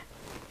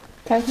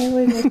 Does he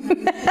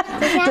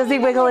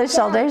wiggle his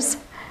shoulders?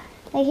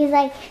 Like he's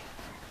like...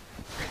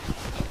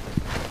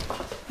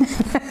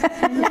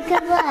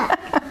 Good luck.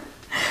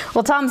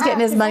 Well, Tom's getting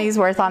his money's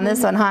worth on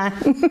this one, huh?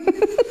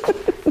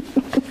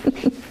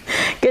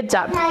 Good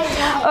job.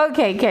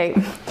 Okay, Kate.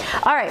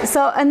 All right,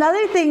 so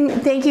another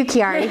thing, thank you,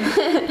 Kiari.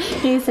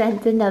 He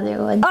sent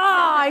another one.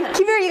 Oh,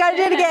 come here, you gotta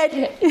do it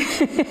again.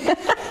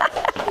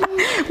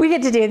 We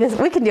get to do this,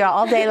 we can do it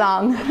all day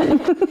long.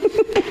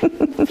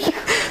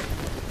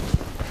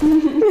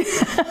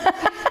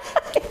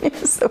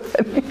 You're so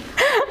funny.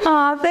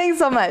 Oh, thanks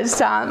so much,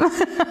 Tom.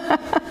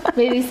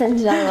 Maybe send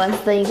another one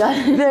so you got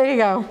it. There you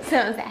go.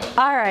 So fast.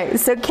 All right,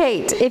 so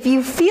Kate, if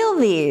you feel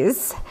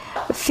these,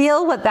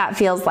 feel what that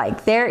feels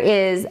like. There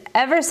is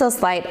ever so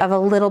slight of a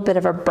little bit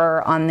of a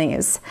burr on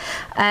these.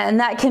 And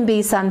that can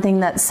be something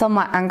that's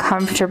somewhat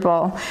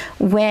uncomfortable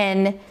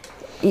when,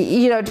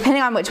 you know,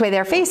 depending on which way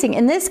they're facing.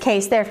 In this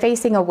case, they're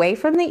facing away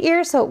from the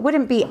ear, so it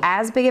wouldn't be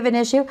as big of an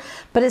issue,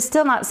 but it's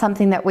still not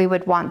something that we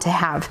would want to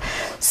have.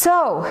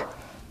 So,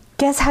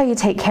 guess how you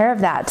take care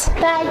of that?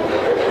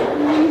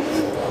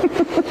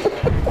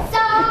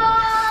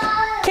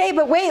 Okay,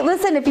 but wait,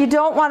 listen, if you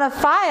don't want to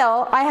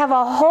file, I have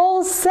a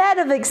whole set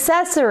of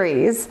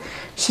accessories.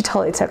 She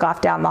totally took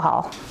off down the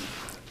hall.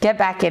 Get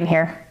back in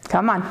here.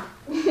 Come on.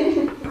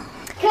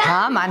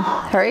 Come on,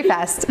 hurry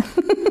fast.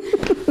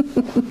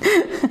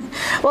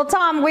 Well,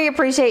 Tom, we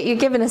appreciate you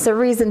giving us a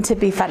reason to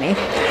be funny,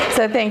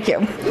 so thank you.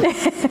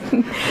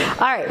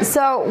 All right,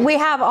 so we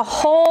have a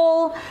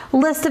whole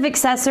list of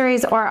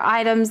accessories or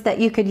items that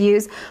you could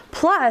use,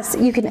 plus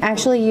you can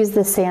actually use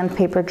the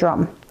sandpaper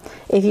drum.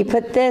 If you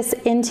put this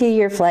into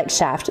your flex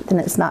shaft, then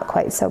it's not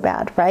quite so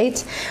bad,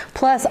 right?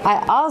 Plus,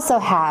 I also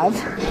have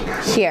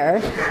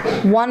here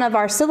one of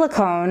our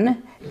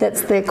silicone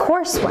that's the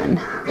coarse one,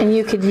 and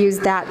you could use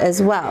that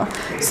as well.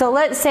 So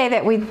let's say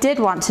that we did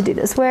want to do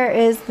this. Where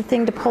is the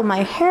thing to pull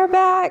my hair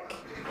back?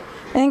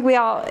 I think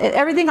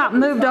everything got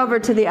moved over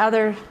to the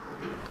other.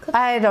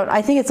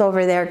 I think it's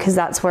over there because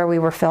that's where we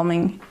were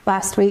filming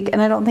last week,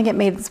 and I don't think it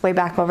made its way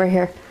back over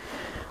here.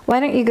 Why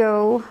don't you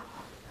go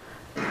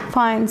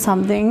find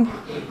something?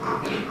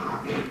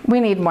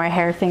 We need more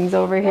hair things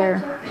over here.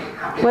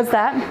 What's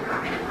that?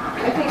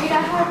 I figured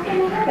out how to put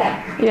my hair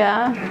back.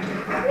 Yeah?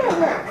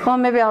 Well,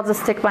 maybe I'll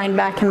just stick mine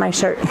back in my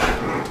shirt.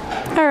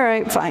 All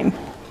right, fine.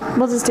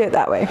 We'll just do it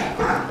that way.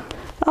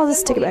 I'll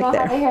just stick it back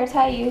there. You know how to hair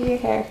tie, use your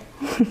hair.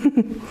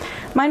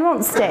 Mine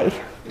won't stay.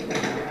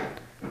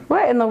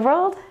 What in the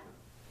world?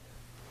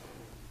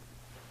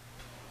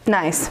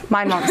 Nice.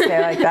 Mine won't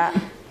stay like that.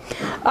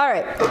 All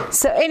right.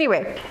 So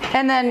anyway,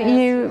 and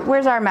then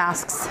where's our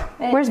masks?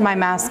 Where's my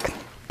mask?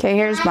 Okay,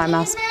 here's my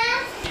mask.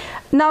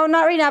 No,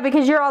 not right now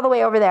because you're all the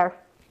way over there.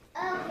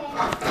 Okay.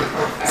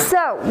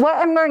 So what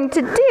I'm going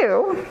to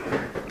do,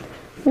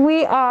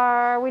 we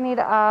need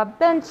a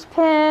bench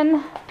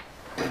pin.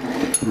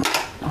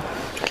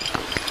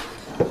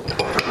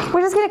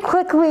 We're just gonna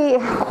quickly,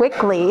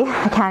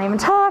 I can't even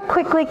talk,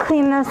 quickly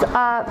clean this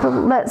up.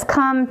 Let's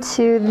come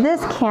to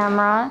this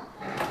camera.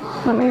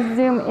 Let me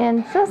zoom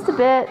in just a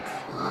bit.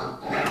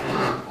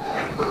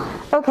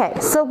 Okay,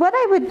 so what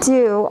I would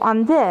do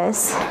on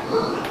this,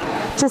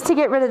 just to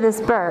get rid of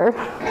this burr,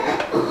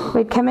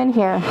 we'd come in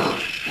here.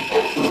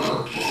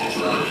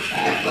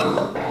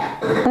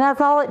 And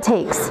that's all it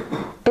takes.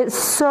 It's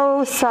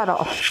so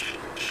subtle.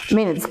 I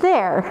mean, it's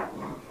there,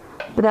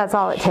 but that's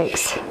all it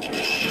takes.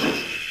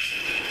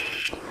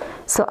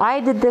 So I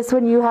did this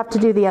one, you have to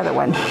do the other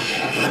one.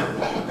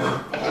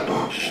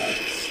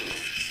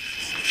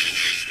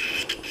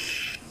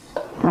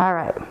 All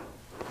right.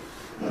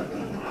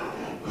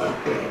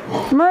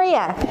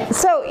 Maria,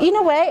 so you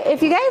know what,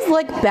 if you guys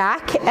look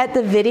back at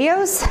the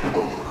videos,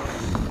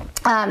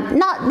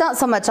 not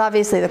so much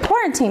obviously the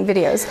quarantine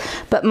videos,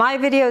 but my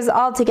videos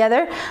all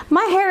together,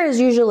 my hair is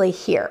usually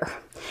here.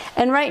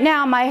 And right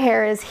now my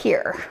hair is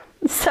here.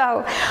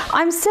 So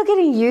I'm still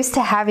getting used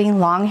to having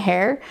long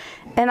hair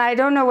and I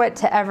don't know what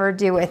to ever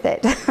do with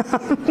it.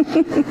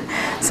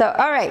 So,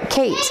 all right,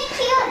 Kate. Cute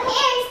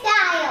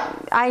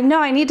hairstyle. I know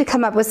I need to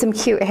come up with some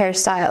cute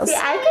hairstyles. See,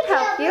 I could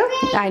help you.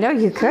 I know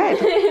you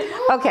could.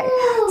 Okay,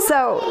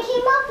 so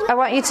I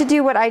want you to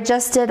do what I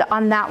just did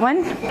on that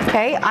one.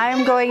 Okay,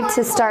 I'm going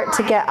to start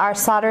to get our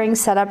soldering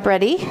set up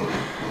ready.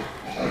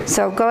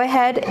 So go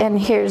ahead and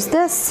here's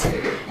this.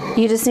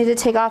 You just need to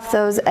take off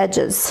those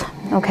edges,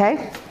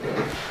 okay?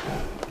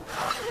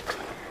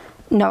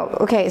 No,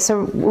 okay,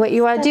 so what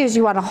you want to do is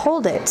you want to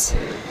hold it.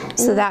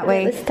 So that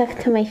way. It was stuck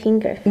to my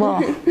finger.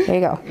 Well, there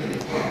you go.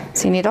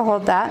 So you need to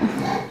hold that.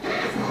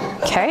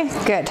 Okay,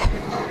 good.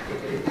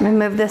 Let me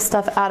move this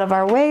stuff out of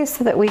our way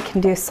so that we can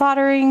do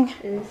soldering.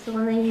 Is this the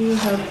one that you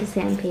held the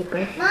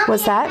sandpaper?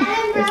 What's that?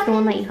 It's the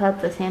one that you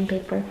held the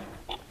sandpaper.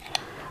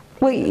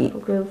 Wait,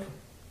 Groove.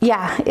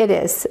 yeah, it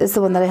is. It's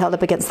the one that I held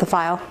up against the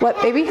file. What,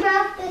 baby?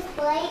 Drop this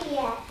blade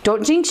yet.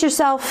 Don't jinx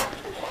yourself.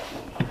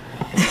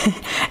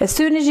 As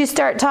soon as you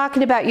start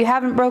talking about you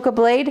haven't broke a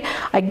blade,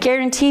 I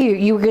guarantee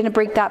you were going to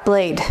break that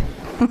blade.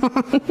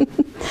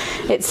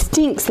 It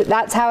stinks that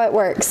that's how it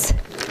works.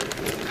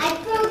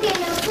 I've broken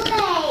a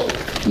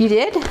blade. You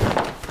did?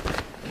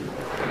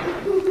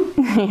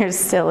 You're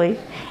silly.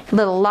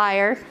 Little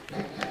liar.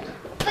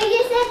 But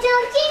you said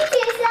don't jinx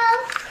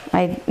yourself.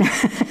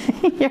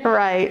 You're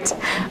right.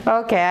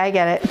 Okay, I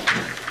get it.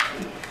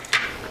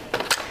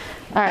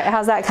 All right,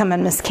 how's that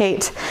coming, Miss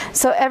Kate?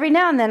 So every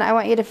now and then I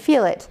want you to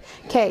feel it.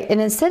 Okay,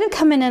 and instead of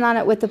coming in on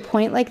it with the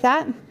point like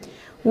that,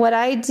 what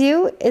I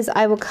do is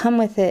I will come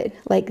with it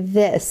like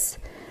this,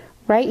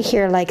 right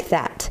here like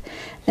that.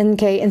 And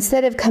okay,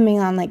 instead of coming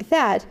on like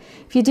that,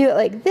 if you do it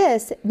like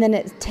this, then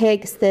it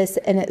takes this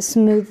and it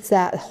smooths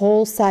that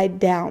whole side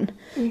down.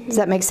 Does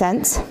that make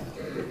sense?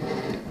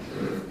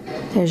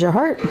 There's your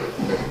heart.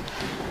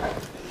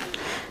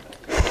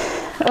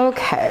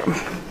 Okay.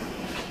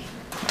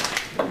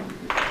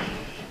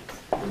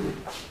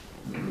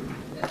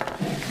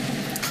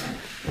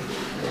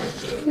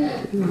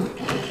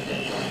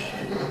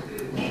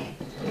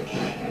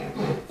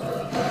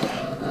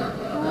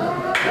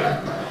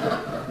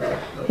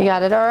 You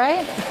got it all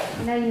right?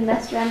 No, you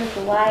messed around with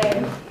the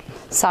wire.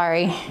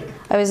 Sorry.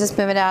 I was just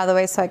moving it out of the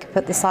way so I could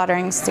put the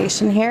soldering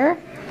station here.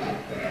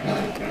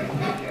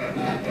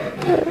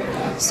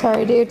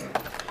 Sorry, dude.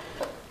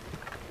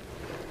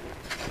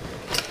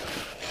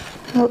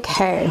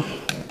 Okay.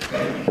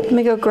 Let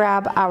me go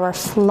grab our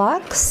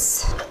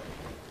flux.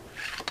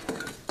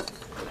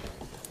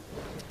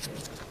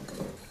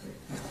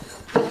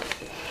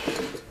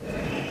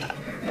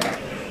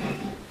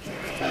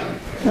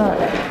 All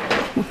right.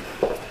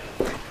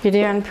 You're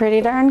doing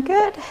pretty darn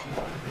good.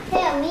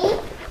 Yeah, me?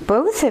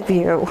 Both of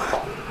you.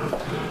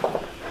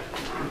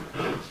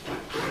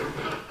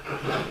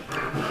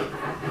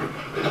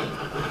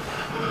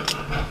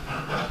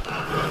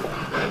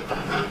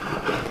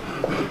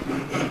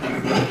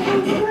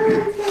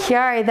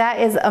 Kiari,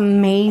 that is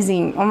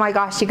amazing. Oh my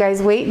gosh, you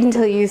guys, wait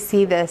until you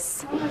see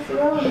this. What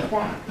is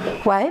that?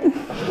 What?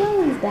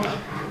 What is that?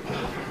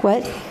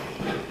 What?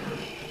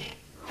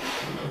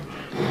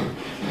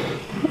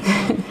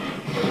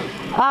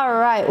 All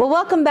right, well,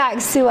 welcome back,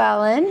 Sue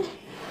Ellen.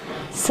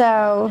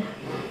 So,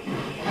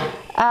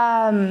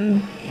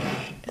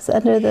 it's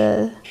under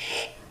the,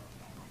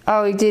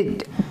 oh, we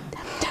did,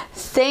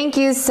 thank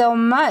you so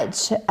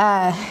much.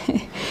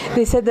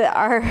 They said that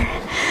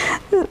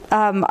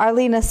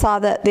Arlena saw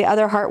that the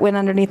other heart went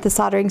underneath the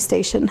soldering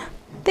station.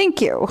 Thank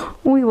you.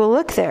 We will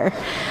look there.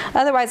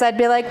 Otherwise, I'd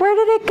be like, where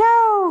did it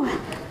go?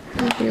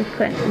 You're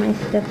putting my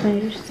stuff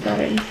on your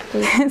soldering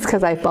station. It's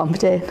because I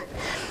bumped it.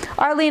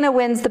 Arlena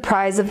wins the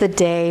prize of the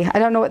day. I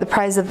don't know what the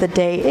prize of the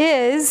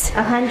day is.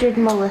 100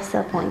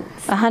 Melissa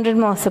points. 100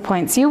 Melissa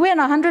points. You win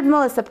 100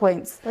 Melissa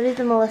points. What do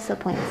the Melissa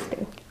points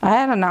do?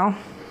 I don't know.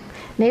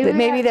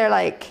 Maybe they're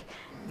like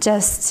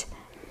just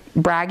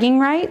bragging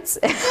rights.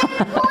 Points to get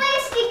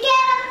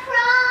a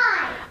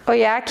prize. Oh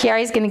yeah,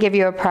 Kiari's gonna give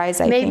you a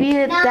prize. I think.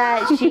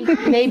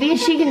 Maybe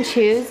she can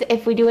choose.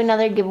 If we do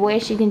another giveaway,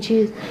 she can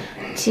choose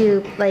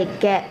to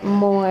like get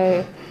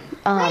more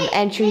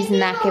entries in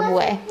that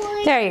giveaway.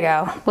 There you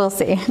go. We'll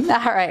see.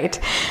 All right.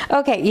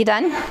 Okay, you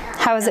done?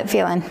 How is it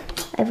feeling?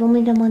 I've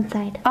only done one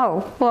side.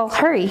 Oh, well,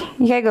 hurry.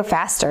 You gotta go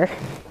faster.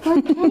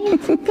 Okay,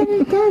 it's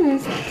gonna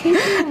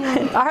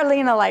done.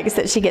 Arlena likes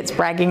that she gets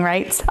bragging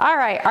rights. All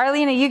right,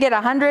 Arlena, you get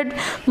 100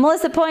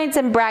 Melissa points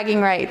and bragging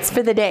rights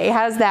for the day.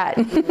 How's that?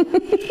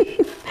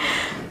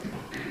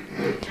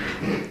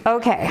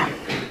 Okay.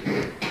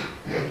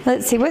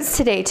 Let's see. What's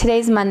today?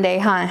 Today's Monday,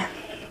 huh?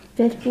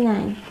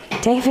 59.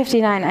 Day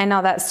 59. I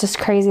know, that's just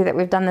crazy that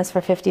we've done this for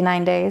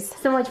 59 days.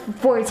 So much for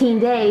 14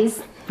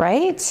 days.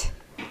 Right?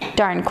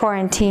 Darn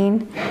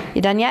quarantine.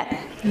 You done yet?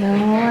 No,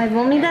 I've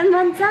only done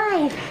one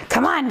side.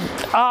 Come on.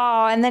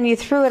 Oh, and then you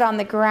threw it on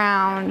the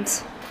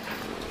ground.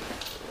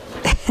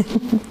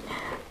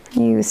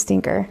 You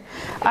stinker.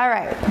 All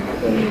right.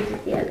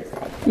 The other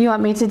side. You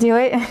want me to do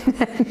it?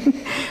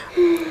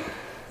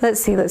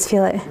 Let's see. Let's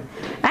feel it.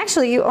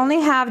 Actually, you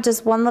only have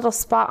just one little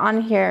spot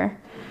on here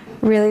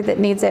really that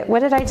needs it.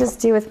 What did I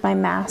just do with my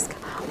mask?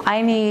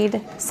 I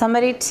need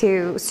somebody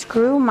to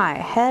screw my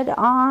head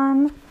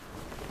on.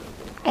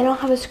 I don't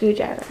have a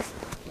screwdriver.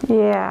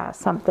 Yeah,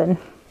 something.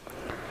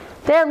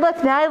 There,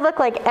 look, now I look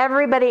like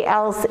everybody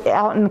else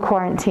out in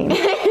quarantine.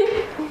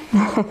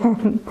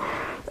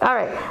 All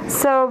right,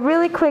 so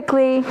really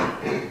quickly,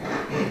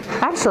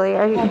 actually,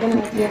 are you,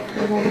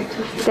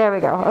 there we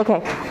go,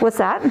 okay, what's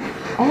that?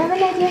 I have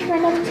an idea for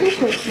another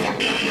t-shirt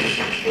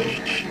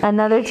design.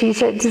 Another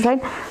t-shirt design?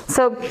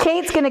 So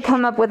Kate's gonna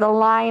come up with a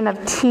line of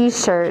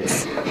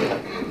t-shirts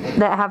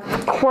that have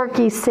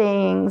quirky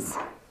sayings.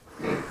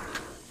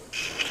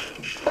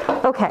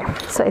 Okay,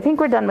 so I think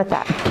we're done with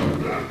that.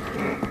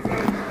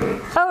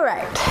 All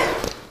right,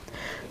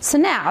 so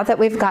now that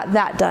we've got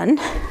that done,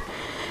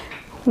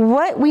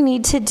 what we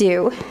need to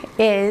do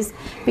is,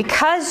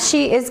 because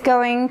she is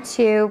going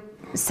to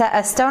set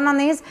a stone on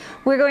these,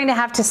 we're going to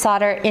have to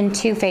solder in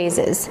 2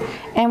 phases.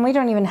 And we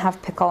don't even have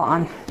pickle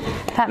on.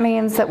 That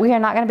means that we are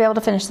not going to be able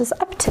to finish this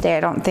up today, I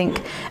don't think.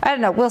 I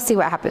don't know, we'll see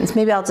what happens.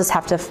 Maybe I'll just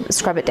have to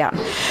scrub it down.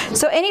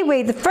 So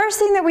anyway, the first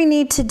thing that we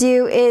need to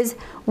do is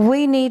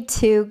we need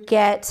to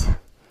get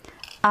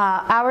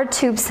our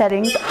tube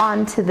settings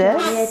onto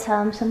this. I'm going to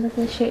tell them some of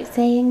the shirt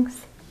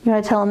sayings. You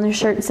want to tell them their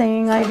shirt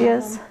saying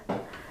ideas?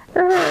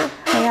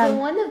 So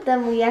one of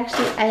them,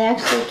 I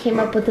actually came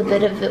up with a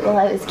bit of it while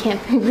I was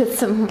camping with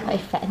some of my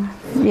friends.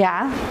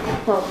 Yeah.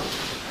 Well,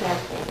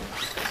 camping.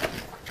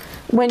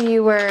 When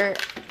you were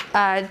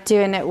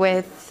doing it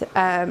with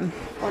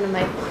One of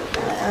my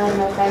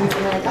friends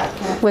and I got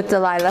camping. with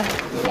Delilah.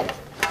 Yeah.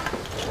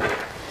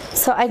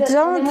 So I And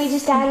don't. then we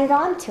just added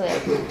on to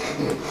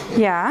it.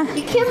 Yeah.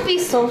 You can't be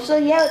social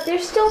yet.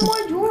 There's still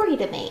more jewelry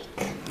to make.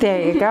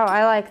 There you go.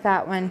 I like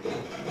that one.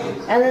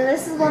 And then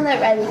this is one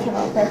that Riley came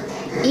up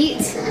with.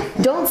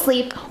 Eat, don't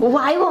sleep.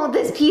 Why won't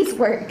this piece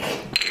work?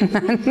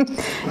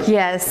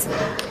 Yes.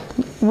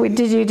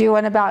 Did you do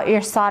one about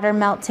your solder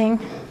melting?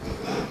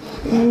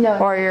 No.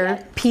 Or your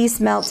piece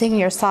melting,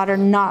 your solder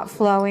not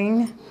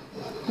flowing?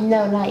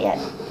 No, not yet.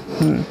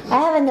 I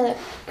have another.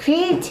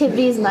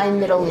 Creativity is my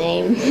middle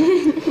name.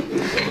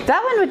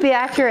 That one would be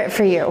accurate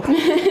for you.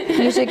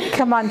 You should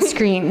come on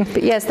screen.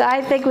 But yes,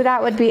 I think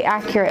that would be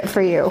accurate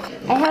for you.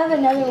 I have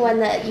another one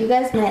that you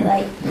guys might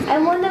like.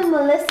 I'm one of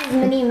Melissa's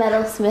mini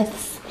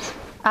metalsmiths.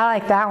 I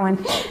like that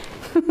one.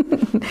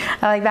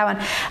 I like that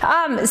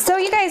one. So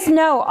you guys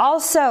know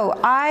also,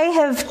 I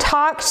have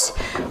talked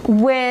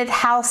with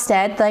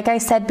Halstead. Like I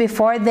said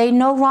before, they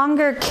no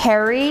longer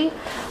carry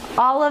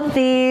all of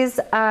these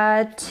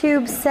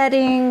tube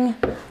setting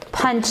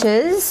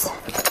punches.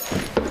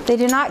 They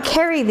do not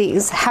carry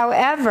these.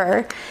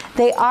 However,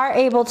 they are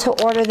able to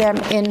order them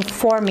in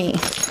for me.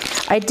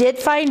 I did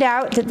find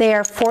out that they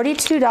are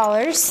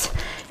 $42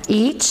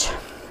 each.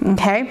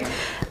 Okay.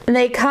 And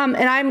they come,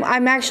 and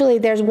I'm actually,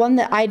 there's one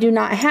that I do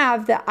not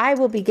have that I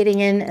will be getting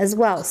in as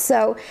well.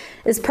 So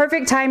it's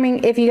perfect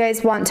timing if you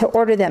guys want to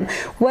order them.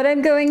 What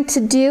I'm going to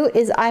do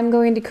is I'm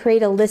going to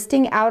create a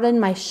listing out in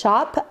my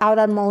shop, out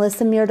on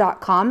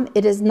melissamuir.com.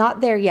 It is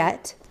not there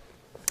yet,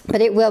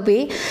 but it will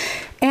be.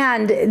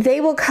 And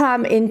they will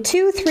come in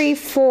 2, 3,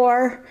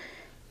 4,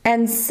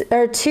 and,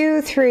 or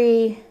 2,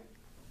 3,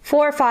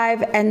 4,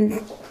 5,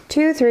 and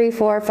 2, 3,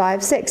 4,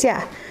 5, 6.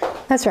 Yeah,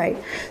 that's right.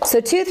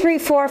 So 2, 3,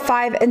 4,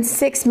 5, and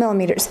 6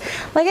 millimeters.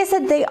 Like I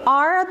said, they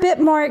are a bit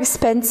more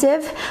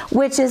expensive,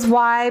 which is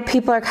why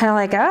people are kind of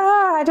like,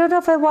 I don't know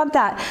if I want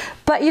that.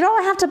 But you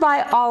don't have to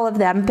buy all of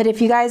them. But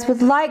if you guys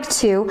would like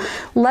to,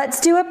 let's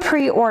do a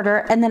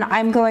pre-order, and then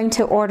I'm going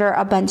to order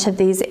a bunch of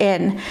these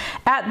in.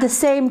 At the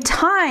same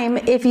time,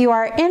 if you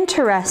are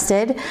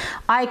interested,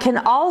 I can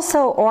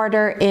also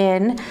order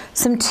in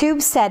some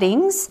tube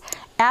settings,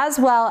 as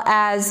well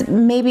as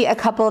maybe a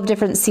couple of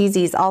different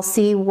CZs. I'll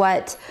see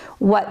what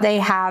they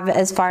have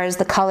as far as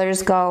the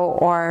colors go,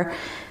 or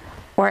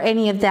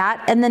any of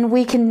that, and then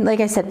we can, like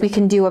I said, we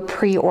can do a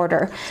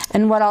pre-order.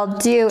 And what I'll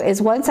do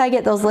is once I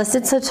get those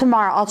listed, so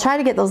tomorrow, I'll try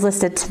to get those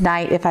listed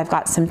tonight if I've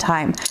got some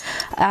time.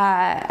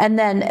 And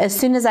then as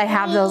soon as I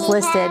have those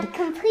listed,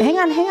 hang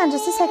on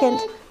just a second.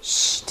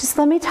 Shh, just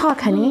let me talk,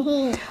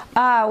 honey.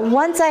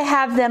 Once I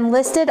have them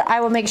listed,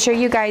 I will make sure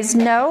you guys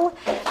know,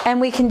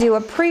 and we can do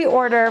a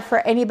pre-order for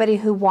anybody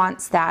who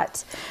wants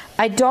that.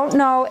 I don't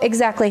know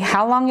exactly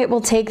how long it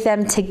will take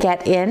them to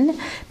get in,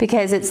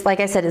 because it's, like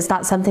I said, it's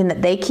not something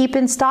that they keep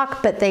in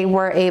stock, but they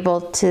were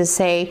able to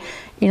say,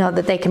 you know,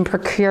 that they can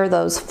procure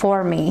those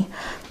for me.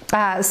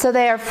 So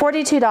they are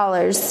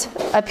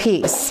 $42 a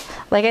piece.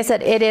 Like I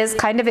said, it is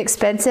kind of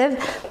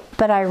expensive,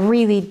 but I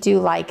really do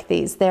like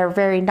these. They're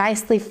very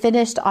nicely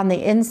finished on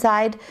the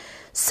inside.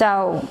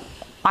 So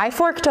I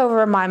forked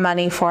over my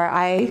money for it.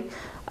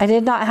 I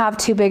did not have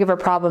too big of a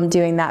problem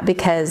doing that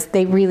because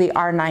they really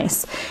are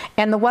nice.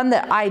 And the one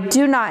that I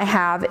do not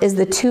have is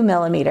the 2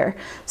 millimeter.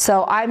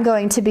 So I'm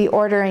going to be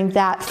ordering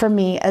that for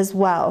me as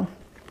well.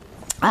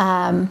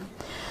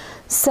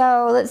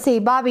 So let's see,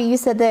 Bobby, you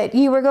said that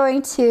you were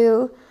going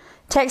to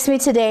text me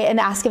today and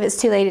ask if it's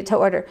too late to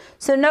order.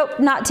 So nope,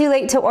 not too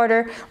late to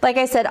order. Like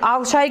I said,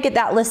 I'll try to get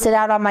that listed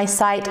out on my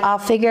site. I'll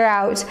figure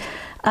out,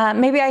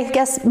 maybe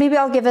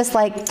I'll give us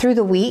like through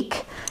the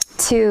week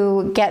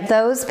to get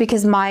those,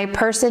 because my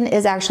person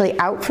is actually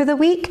out for the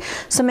week.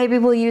 So maybe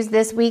we'll use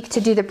this week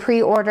to do the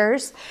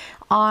pre-orders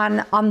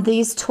on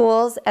these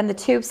tools and the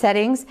tube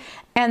settings.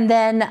 And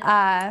then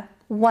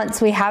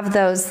once we have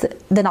those,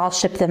 then I'll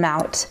ship them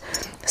out.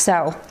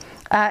 So,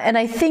 and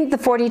I think the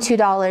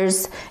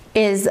 $42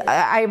 is,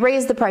 I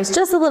raised the price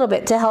just a little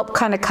bit to help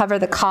kind of cover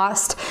the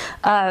cost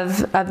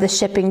of the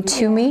shipping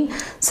to me.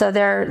 So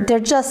they're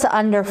just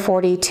under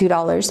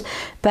 $42.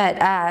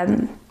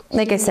 But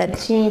like I said,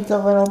 she needs a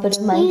little bit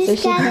of money so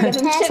she can get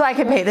them shipped. So I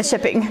can pay the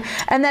shipping.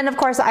 And then of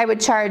course I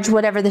would charge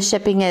whatever the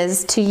shipping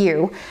is to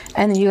you,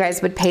 and you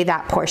guys would pay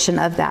that portion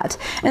of that.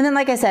 And then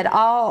like I said,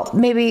 I'll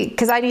maybe,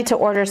 because I need to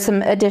order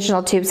some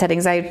additional tube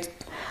settings.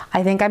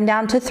 I think I'm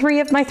down to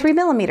 3 of my 3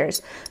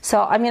 millimeters.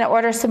 So I'm gonna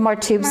order some more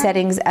tube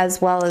settings as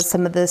well as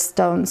some of the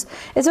stones.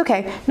 It's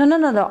okay. No.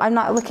 I'm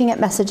not looking at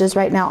messages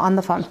right now on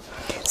the phone.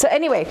 So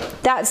anyway,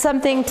 that's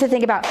something to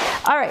think about.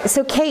 All right,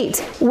 so Kate,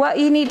 what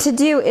you need to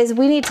do is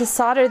we need to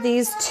solder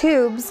these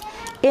tubes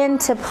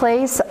into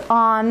place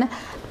on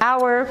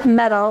our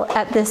metal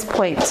at this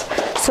point.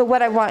 So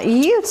what I want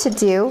you to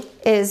do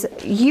is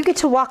you get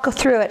to walk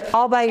through it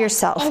all by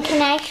yourself. And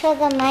can I show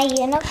them my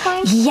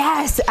unicorn?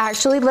 Yes,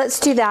 actually, let's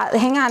do that.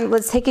 Hang on,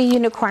 let's take a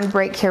unicorn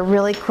break here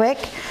really quick.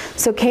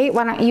 So Kate,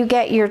 why don't you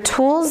get your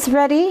tools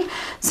ready?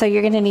 So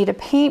you're gonna need a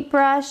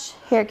paintbrush.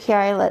 Here,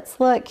 Kiara, let's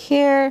look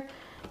here.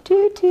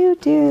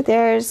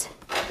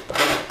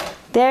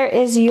 There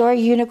is your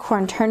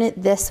unicorn. Turn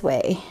it this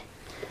way.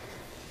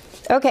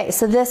 Okay,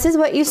 so this is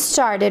what you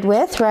started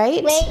with,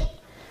 right? Wait.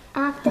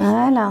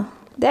 I know.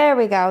 There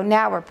we go.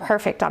 Now we're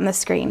perfect on the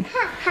screen.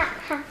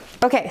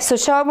 Okay, so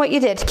show them what you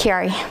did,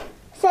 Kiari.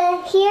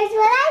 So here's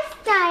what I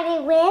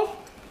started with,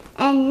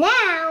 and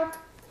now,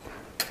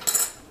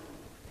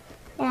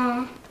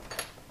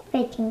 if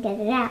I can get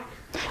it out.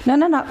 No,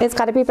 no, no. It's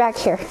got to be back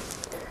here.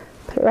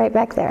 Put it right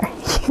back there.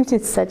 You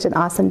did such an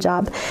awesome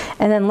job.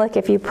 And then look,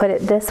 if you put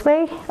it this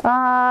way.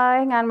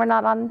 Hang on, we're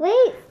not on.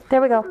 Wait. There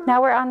we go.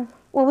 Now we're on.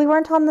 Well, we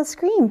weren't on the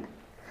screen.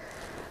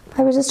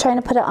 I was just trying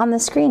to put it on the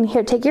screen.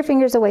 Here, take your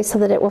fingers away so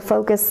that it will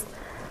focus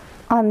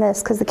on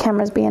this because the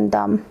camera's being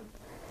dumb.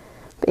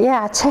 But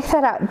yeah, check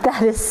that out.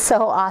 That is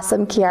so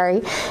awesome,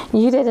 Kiari.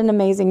 You did an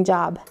amazing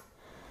job.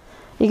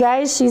 You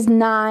guys, she's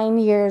 9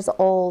 years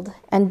old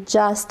and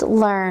just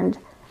learned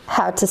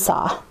how to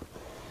saw.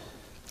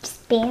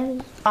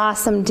 Barely.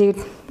 Awesome, dude.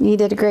 You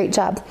did a great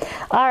job.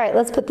 All right,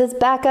 let's put this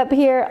back up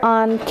here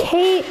on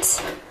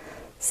Kate.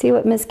 See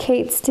what Miss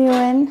Kate's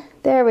doing.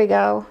 There we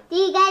go. Do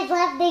you guys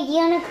love the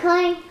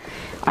unicorn?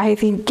 I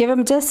think give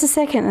them just a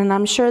second, and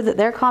I'm sure that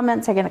their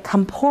comments are going to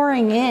come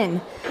pouring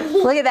in.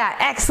 Look at that.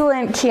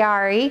 Excellent,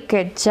 Kiari.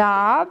 Good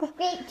job.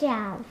 Great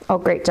job. Oh,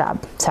 great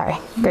job. Sorry.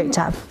 Great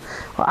job.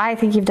 Well, I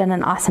think you've done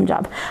an awesome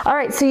job. All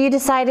right, so you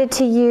decided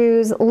to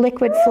use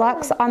liquid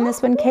flux on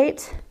this one,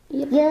 Kate?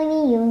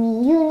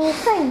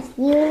 Unicorns.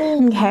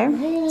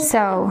 Okay,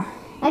 so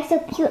That's so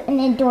cute and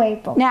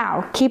adorable.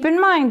 now keep in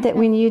mind that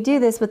when you do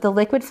this with the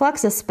liquid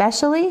flux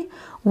especially,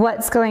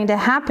 what's going to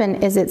happen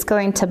is it's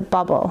going to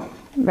bubble,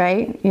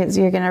 right?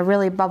 You're going to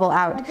really bubble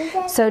out.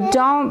 So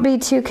don't be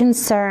too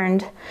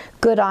concerned.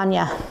 Good on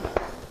ya.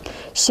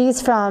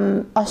 She's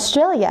from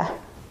Australia.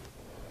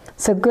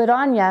 So good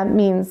on ya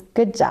means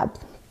good job.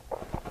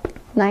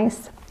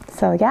 Nice.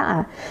 So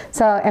yeah.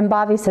 So, and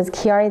Bobby says,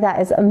 Kiari, that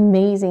is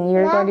amazing.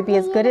 You're going to be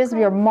as good as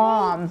your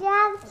mom. Good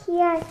job,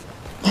 Kiari.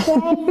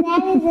 Kiari,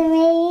 that is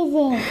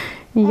amazing.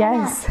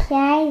 Yes.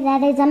 Kiari,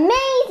 that is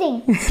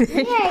amazing.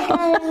 You're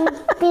going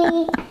to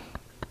be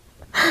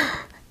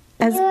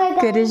As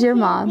good as your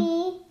mom.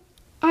 Be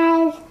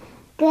as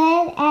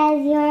good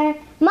as your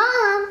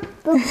mom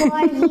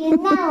before you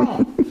know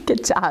it.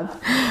 Good job.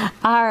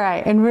 All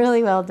right, and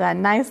really well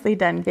done. Nicely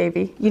done,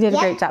 baby. You did a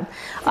great job.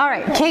 All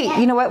right, Kate,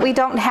 you know what we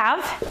don't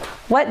have?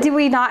 What do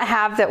we not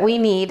have that we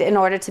need in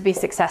order to be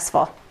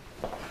successful?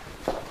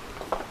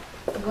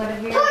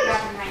 Whatever you're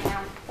grabbing right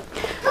now.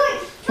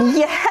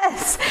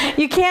 Yes,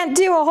 you can't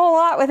do a whole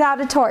lot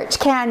without a torch,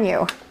 can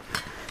you?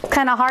 It's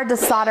kind of hard to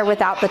solder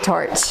without the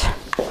torch.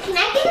 Can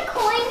I get a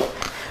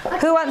coin?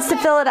 Who wants to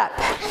fill it up?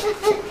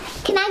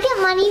 Can I get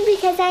money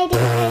because I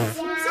did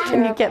my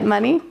Can you get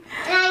money?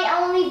 and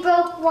I only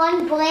broke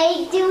one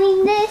blade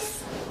doing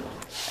this?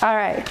 All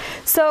right.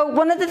 So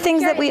one of the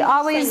things that we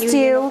always new do.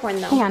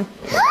 unicorn, though. Hang on.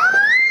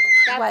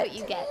 That's What? what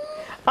you get.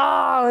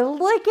 Oh,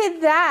 look at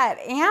that.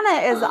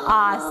 Anna is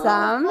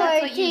awesome.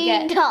 That's what you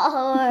get.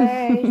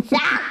 $14.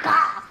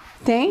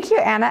 Thank you,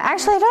 Anna.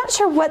 Actually, I'm not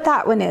sure what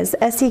that one is.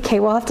 SEK.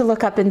 We'll have to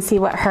look up and see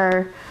what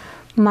her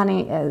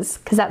money is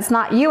because that's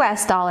not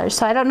US dollars.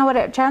 So I don't know what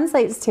it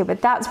translates to,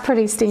 but that's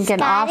pretty stinking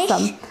Scottish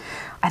awesome.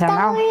 I don't know.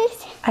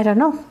 dollars? I don't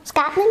know.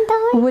 Scotland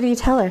dollars? What do you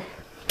tell her?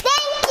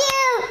 Thank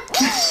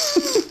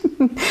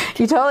you!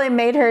 You totally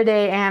made her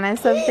day, Anna.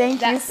 So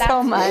thank you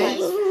so much.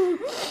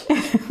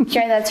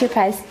 Sure, that's your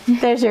prize.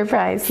 There's your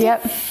prize.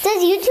 Yep.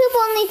 Does YouTube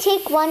only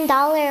take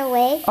 $1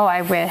 away Oh,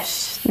 I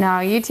wish. No,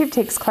 YouTube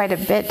takes quite a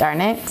bit,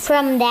 darn it.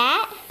 from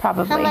that?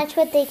 Probably. How much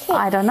would they take?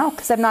 I don't know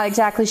because I'm not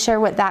exactly sure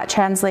what that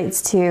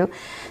translates to.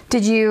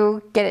 Did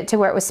you get it to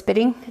where it was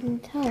spitting? Couldn't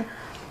tell.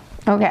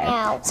 Okay.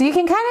 Ow. So you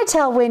can kind of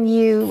tell when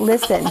you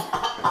listen.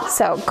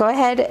 So go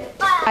ahead.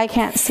 I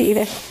can't see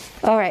either.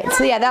 All right.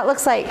 So yeah, that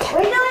looks like,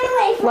 We're going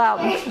away from well,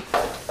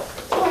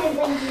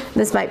 here.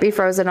 this might be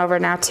frozen over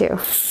now too.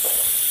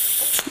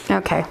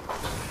 Okay.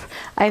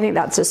 I think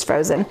that's just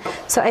frozen.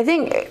 So I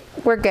think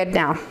we're good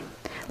now.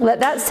 Let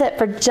that sit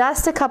for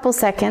just a couple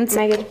seconds.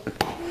 Am I good?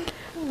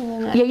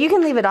 Yeah, you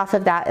can leave it off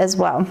of that as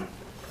well.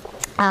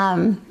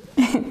 Oh,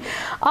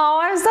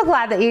 I'm so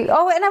glad that you,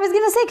 oh, and I was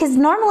going to say, because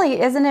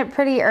normally, isn't it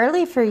pretty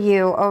early for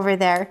you over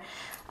there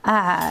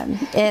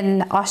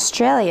in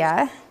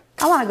Australia?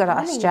 I want to go to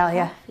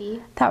Australia.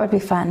 That would be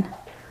fun.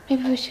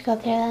 Maybe we should go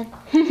there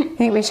then. You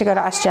think we should go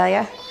to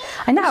Australia?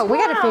 I know, we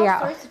got to figure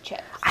out. Sorts of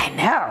chips. I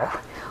know.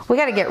 We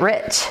got to get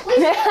rich.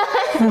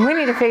 We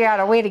need to figure out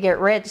a way to get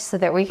rich so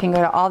that we can go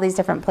to all these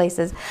different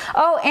places.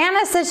 Oh,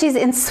 Anna says she's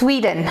in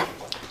Sweden.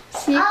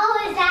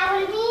 Oh, is that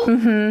what it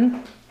means?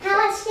 Mm-hmm.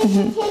 How much did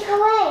you take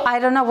away? I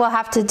don't know. We'll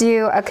have to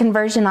do a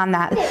conversion on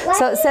that. why So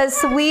do it you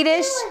says have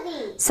Swedish. two of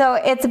these? So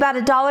it's about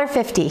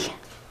 $1.50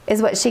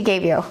 is what she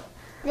gave you.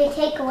 They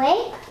take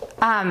away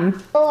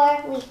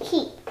or we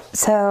keep?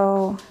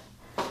 So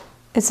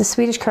it's a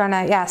Swedish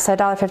krona. Yeah, so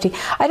 $1.50.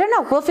 I don't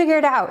know. We'll figure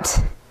it out.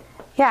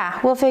 Yeah,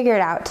 we'll figure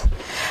it out.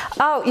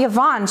 Oh,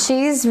 Yvonne,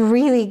 she's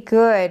really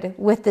good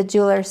with the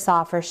jeweler's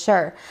saw for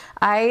sure.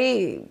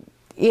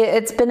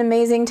 It's been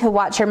amazing to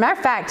watch her. Matter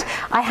of fact,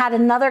 I had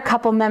another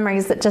couple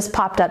memories that just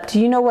popped up. Do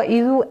you know what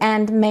you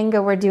and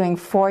Manga were doing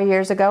 4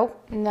 years ago?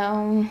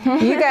 No.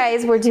 You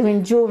guys were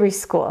doing jewelry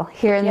school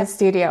here in the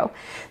studio.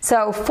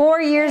 So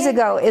 4 years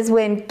ago is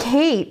when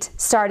Kate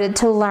started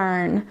to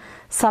learn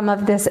some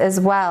of this as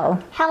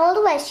well. How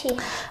old was she?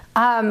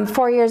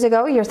 4 years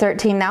ago, you're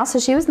 13 now, so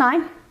she was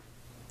 9.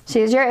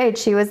 She was your age.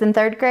 She was in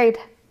 3rd grade.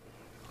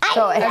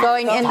 So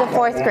going into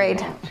 4th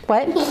grade.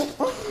 What?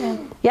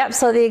 Yep,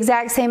 so the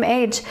exact same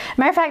age.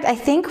 Matter of fact, I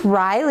think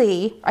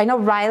I know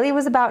Riley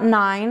was about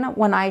 9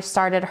 when I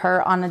started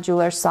her on a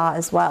jeweler's saw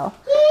as well.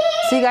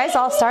 So you guys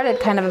all started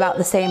kind of about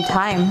the same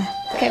time.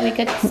 Okay, we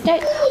could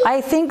start.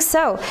 I think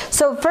so.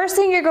 So first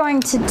thing you're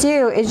going to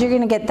do is you're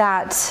going to get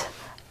that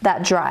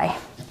dry,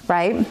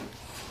 right?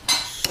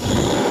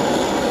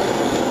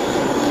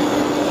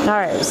 All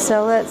right,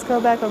 so let's go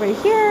back over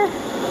here.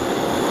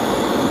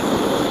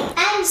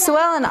 Sue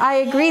Ellen,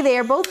 I agree. They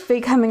are both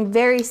becoming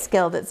very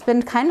skilled. It's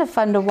been kind of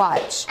fun to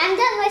watch. I'm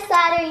done with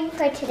soldering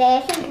for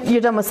today. I think.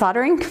 You're done with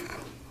soldering?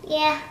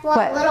 Yeah, well,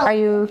 What? a little. Are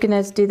you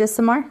going to do this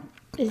some more?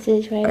 This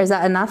is right. Or is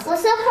that enough? Well,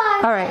 so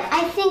far, All right.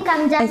 I think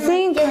I'm done with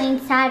doing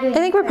soldering. I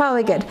think we're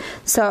probably good.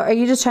 So are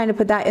you just trying to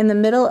put that in the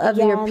middle of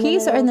Yeah, your in the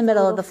piece or middle in the of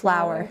middle the of the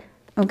flour?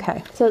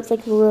 Okay. So it's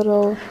like a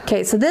little.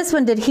 Okay, so this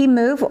one, did he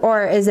move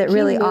or is it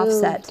really moved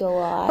offset? a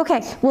lot.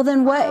 Okay, well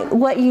then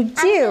what you I'm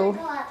do, gonna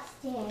go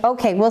upstairs.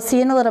 okay, we'll see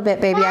you in a little bit,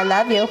 baby. I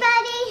love you.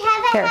 Everybody,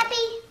 have a Here. happy.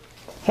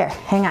 Here,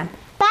 hang on.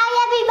 Bye,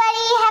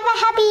 everybody. Have a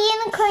happy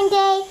unicorn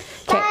day.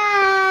 'Kay.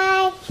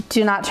 Bye.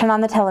 Do not turn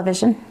on the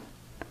television.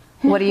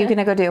 What are you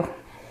gonna go do?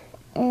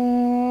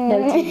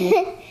 No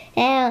TV.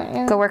 I don't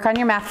know. Go work on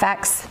your math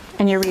facts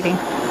and your reading.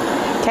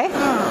 Okay?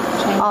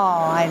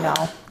 Oh, I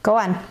know. Go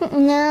on.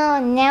 No,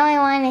 now I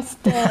want to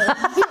stay.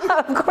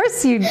 Of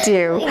course you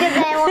do. Because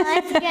I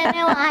want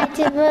to watch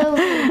a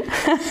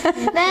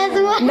movie. That's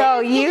what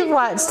No, you've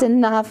watched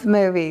enough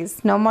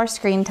movies. No more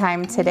screen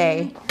time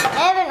today. I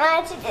haven't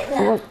watched it.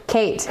 Well,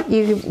 Kate,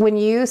 when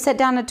you set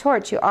down a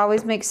torch, you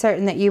always make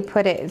certain that you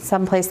put it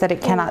someplace that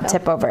it cannot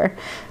tip over.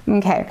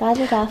 Okay. Got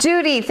it off.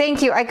 Judy,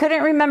 thank you. I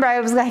couldn't remember.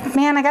 I was like,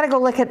 man, I got to go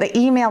look at the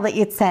email that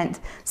you sent.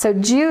 So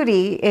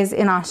Judy is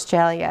in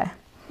Australia.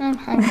 I'm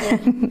hungry.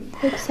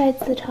 Which side's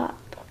the top?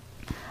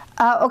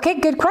 Okay,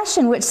 good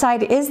question. Which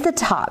side is the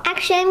top?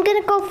 Actually, I'm going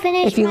to go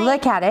finish If you my...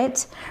 look at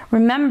it,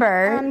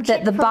 remember that the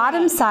Chick-fil-A.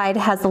 bottom side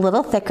has a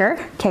little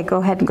thicker. Okay, go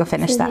ahead and go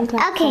finish that.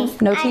 Okay.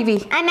 No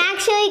TV. I'm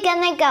actually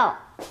going to go.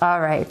 All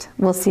right.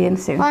 We'll see you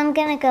soon. Well, I'm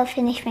going to go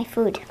finish my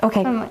food.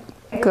 Okay,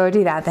 go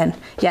do that then.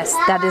 Yes,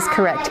 that is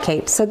correct,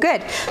 Kate. So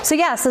good. So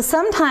yeah, so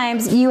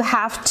sometimes you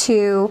have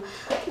to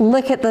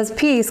look at this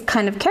piece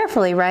kind of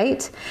carefully,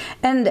 right?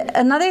 And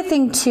another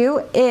thing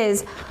too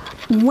is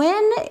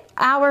when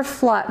our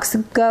flux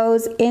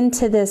goes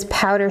into this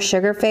powder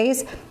sugar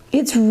phase,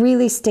 it's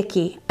really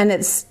sticky and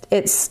it's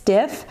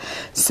stiff,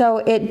 so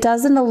it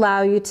doesn't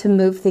allow you to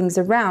move things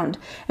around.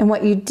 And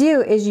what you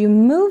do is you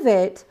move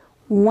it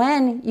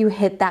when you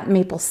hit that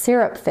maple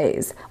syrup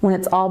phase, when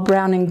it's all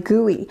brown and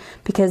gooey,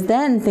 because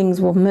then things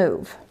will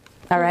move.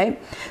 All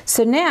right?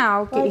 So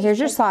now, here's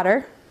your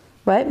solder.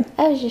 What?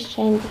 I was just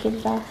trying to get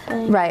it off.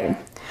 Right.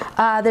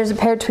 There's a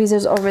pair of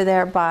tweezers over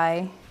there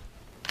by,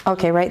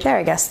 okay, right there,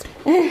 I guess.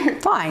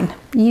 Fine.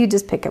 You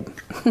just pick them.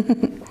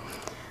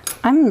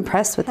 I'm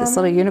impressed with this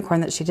little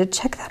unicorn that she did.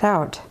 Check that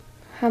out.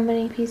 How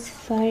many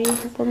pieces are you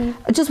for me?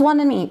 Just one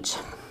in each.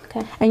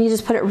 Okay. And you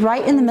just put it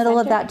right in the middle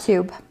of that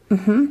tube.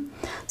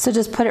 So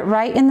just put it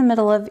right in the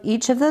middle of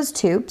each of those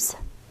tubes.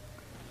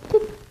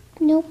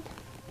 Nope.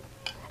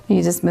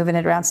 You're just moving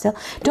it around still.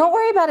 Don't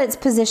worry about its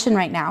position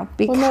right now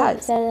because... Well, no,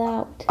 it fell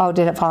out. Oh,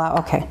 did it fall out?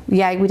 Okay.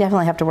 Yeah, we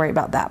definitely have to worry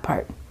about that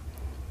part.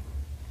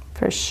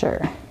 For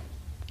sure.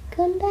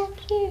 Come back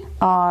here.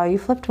 Oh, you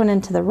flipped one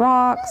into the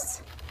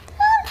rocks.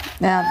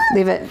 No,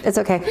 leave it. It's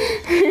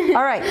okay.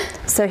 All right.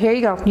 So here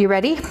you go. You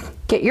ready?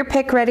 Get your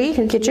pick ready.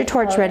 Get your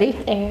torch ready.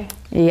 There.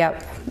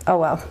 Yep. Oh,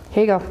 well.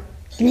 Here you go.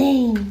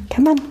 Dang.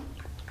 Come on.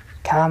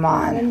 Come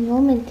on. One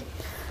moment.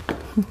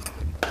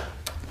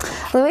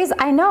 Louise,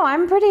 I know,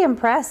 I'm pretty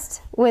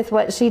impressed with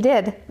what she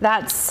did.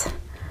 That's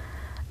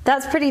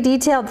pretty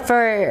detailed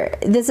for,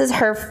 this is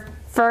her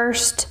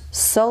first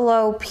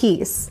solo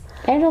piece.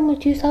 And only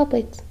 2 saw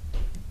blades.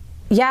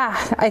 Yeah,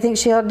 I think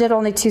she did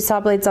only 2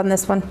 saw blades on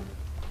this one.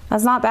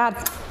 That's not bad.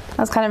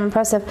 That's kind of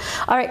impressive.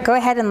 All right, go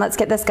ahead and let's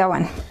get this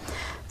going.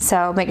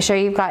 So make sure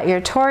you've got your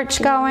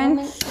torch going.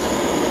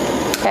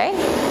 Okay,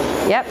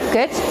 yep,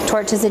 good.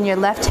 Torch is in your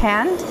left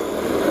hand.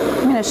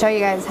 I'm going to show you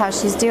guys how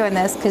she's doing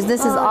this because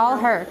this is all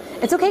her.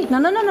 It's okay.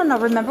 No.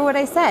 Remember what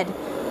I said.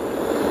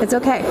 It's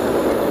okay.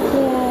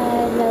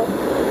 Yeah,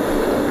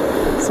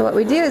 no. So what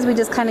we do is we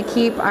just kind of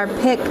keep our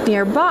pick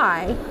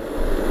nearby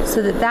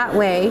so that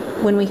way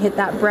when we hit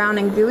that brown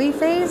and gooey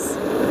phase,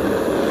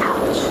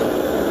 ouch.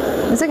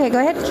 It's okay. Go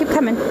ahead. Keep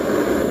coming.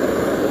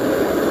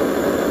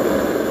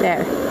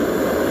 There.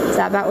 Is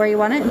that about where you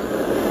want it?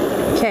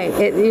 Okay.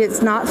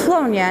 It's not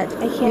flown yet.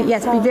 I can't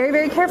Yes, tell. be very,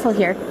 very careful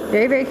here.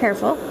 Very, very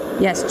careful.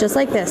 Yes, just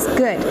like this.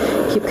 Good.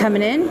 Keep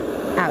coming in,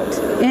 out,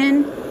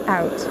 in,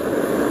 out,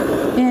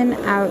 in,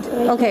 out.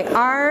 Okay,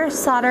 our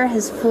solder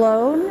has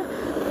flown,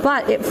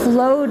 but it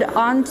flowed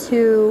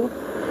onto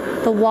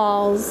the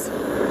walls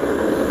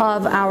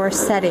of our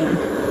setting.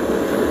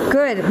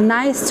 Good.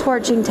 Nice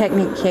torching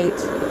technique, Kate.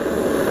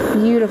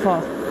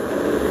 Beautiful.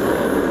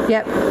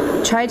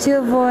 Yep, try to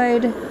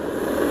avoid,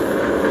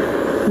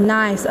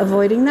 nice,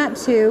 avoiding that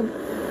tube.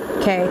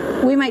 Okay,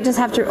 we might just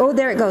have to, oh,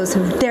 there it goes.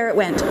 There it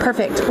went.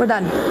 Perfect, we're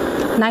done.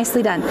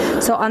 Nicely done.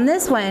 So on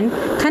this one,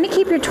 kind of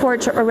keep your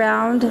torch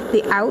around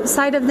the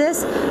outside of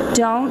this.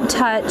 Don't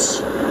touch,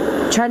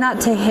 try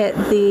not to hit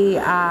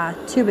the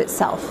tube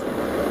itself.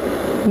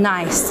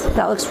 Nice,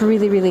 that looks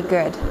really, really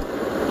good.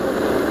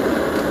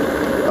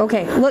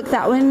 Okay, look,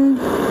 that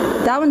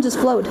one just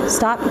flowed.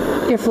 Stop,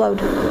 it flowed.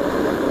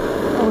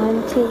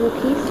 Onto the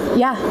piece?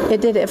 Yeah,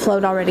 it did, it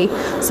flowed already.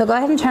 So go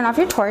ahead and turn off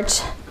your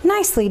torch.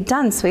 Nicely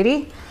done,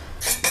 sweetie.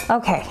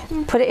 Okay,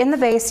 put it in the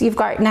base.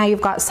 Now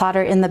you've got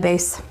solder in the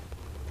base.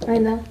 I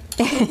know.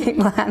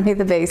 Hand me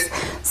the base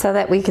so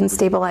that we can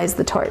stabilize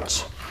the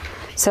torch.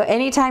 So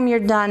anytime you're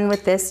done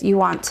with this, you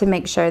want to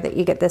make sure that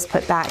you get this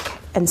put back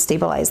and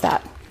stabilize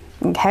that,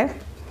 okay?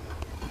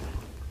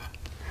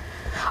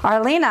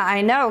 Arlena,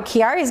 I know,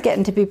 Kiari's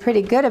getting to be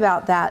pretty good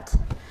about that.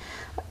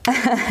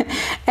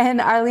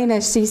 And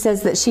Arlena, she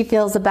says that she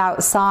feels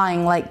about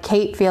sawing like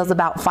Kate feels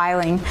about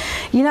filing.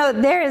 You know,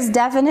 there is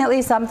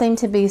definitely something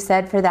to be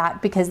said for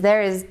that, because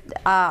there is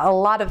a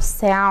lot of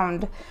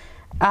sound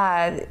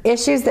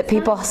issues that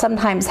people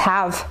sometimes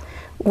have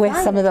with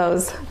some of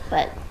those.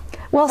 But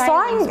well,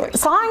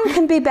 sawing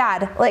can be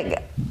bad.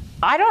 Like,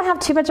 I don't have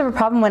too much of a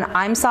problem when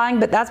I'm sawing,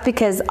 but that's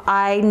because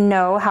I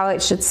know how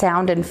it should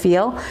sound and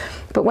feel.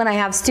 But when I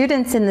have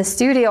students in the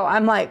studio,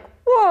 I'm like,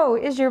 whoa,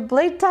 is your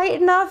blade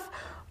tight enough?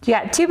 You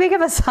got too big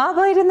of a saw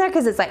blade in there?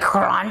 Because it's like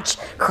crunch,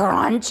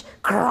 crunch,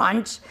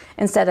 crunch,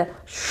 instead of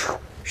shoo,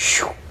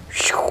 shoo,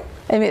 shoo.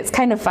 I mean, it's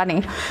kind of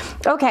funny.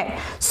 Okay,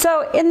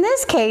 so in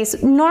this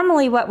case,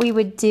 normally what we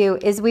would do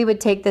is we would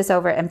take this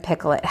over and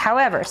pickle it.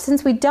 However,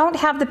 since we don't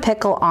have the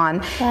pickle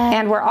on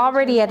and we're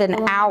already at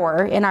an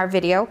hour in our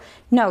video,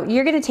 no,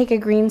 you're gonna take a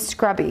green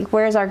scrubby.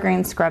 Where's our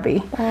green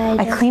scrubby?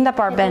 I cleaned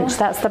up our bench,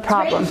 that's the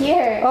problem. It's right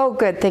here. Oh,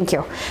 good, thank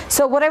you.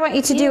 So what I want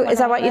you to do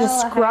is I want you to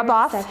scrub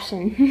off.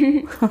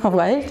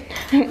 What?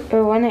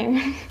 Or when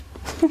I...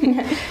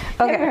 Okay.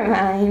 Never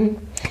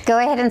mind. Go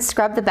ahead and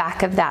scrub the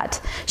back of that.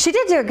 She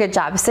did do a good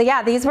job. So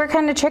yeah, these were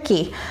kind of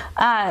tricky,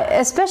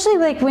 especially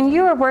like when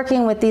you are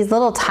working with these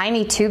little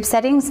tiny tube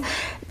settings.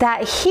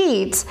 That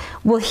heat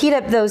will heat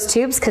up those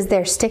tubes because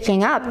they're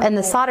sticking up, and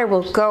the solder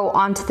will go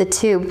onto the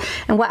tube.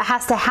 And what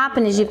has to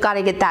happen is you've got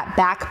to get that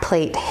back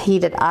plate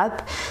heated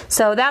up.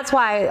 So that's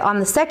why on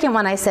the second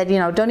one I said, you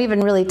know, don't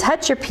even really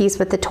touch your piece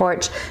with the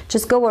torch,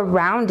 just go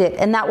around it,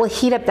 and that will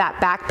heat up that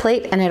back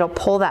plate and it'll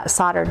pull that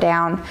solder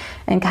down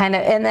and kind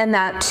of, and then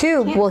that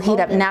tube will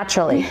heat up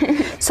naturally.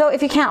 So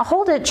if you can't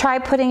hold it, try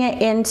putting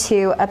it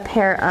into a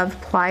pair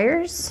of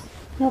pliers.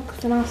 No, because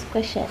then I'll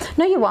squish it.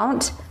 No, you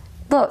won't.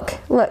 Look,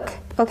 look.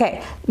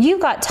 Okay,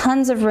 you've got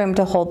tons of room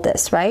to hold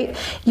this, right?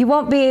 You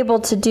won't be able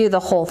to do the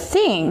whole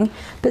thing,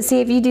 but see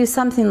if you do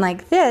something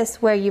like this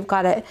where you've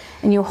got it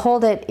and you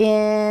hold it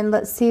in,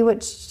 let's see,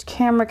 which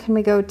camera can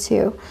we go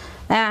to?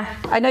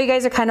 I know you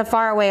guys are kind of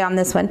far away on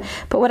this one,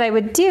 but what I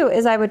would do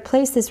is I would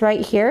place this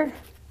right here.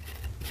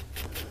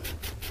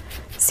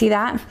 See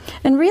that?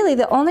 And really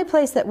the only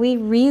place that we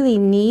really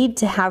need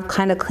to have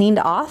kind of cleaned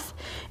off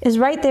is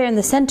right there in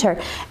the center.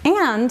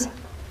 And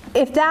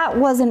if that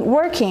wasn't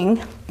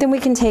working, then we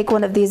can take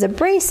one of these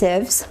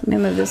abrasives. Let me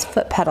move this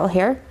foot pedal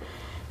here.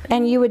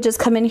 And you would just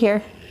come in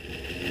here.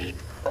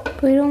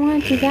 But we don't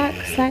want to do that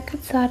because that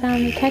could saw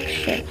down the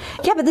texture.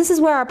 Yeah, but this is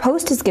where our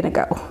post is gonna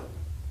go.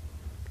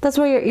 That's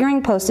where your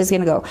earring post is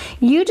gonna go.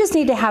 You just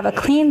need to have a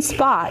clean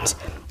spot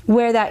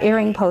where that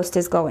earring post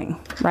is going,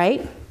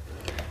 right?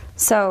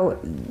 So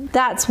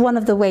that's one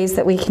of the ways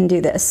that we can do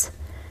this.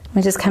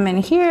 We just come in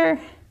here.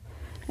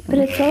 But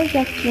it's all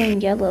yucky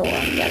and yellow on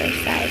the other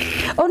side.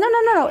 Oh,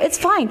 no, it's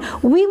fine.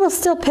 We will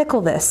still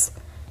pickle this.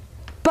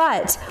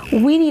 But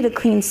we need a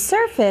clean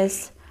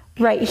surface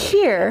right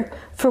here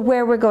for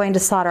where we're going to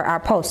solder our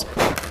post.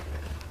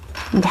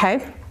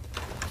 Okay?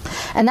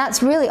 And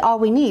that's really all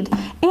we need.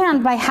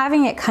 And by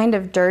having it kind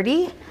of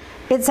dirty,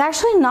 it's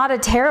actually not a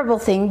terrible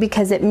thing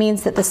because it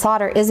means that the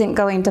solder isn't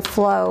going to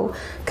flow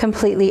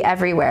completely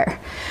everywhere.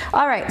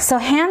 All right, so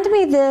hand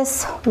me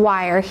this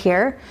wire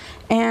here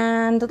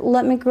and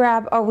let me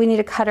grab, oh, we need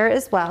a cutter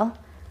as well.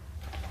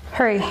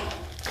 Hurry,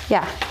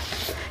 yeah.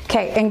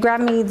 Okay, and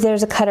grab me,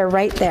 there's a cutter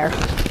right there.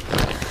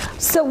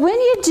 So when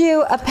you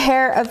do a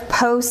pair of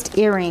post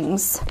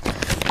earrings,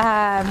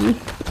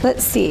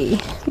 let's see.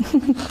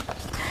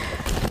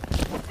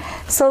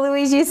 So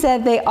Louise, you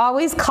said they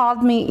always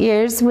called me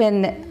ears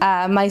when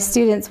my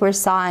students were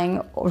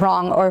sawing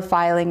wrong or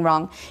filing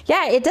wrong.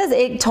 Yeah, it does.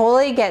 It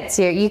totally gets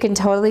you. You can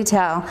totally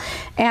tell.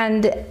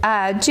 And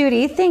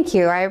Judy, thank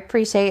you. I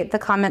appreciate the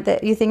comment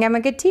that you think I'm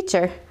a good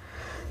teacher.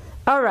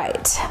 All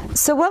right.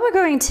 So what we're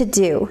going to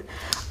do,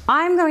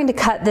 I'm going to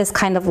cut this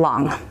kind of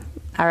long.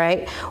 All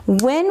right.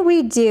 When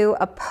we do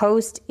a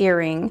post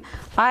earring,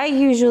 I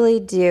usually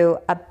do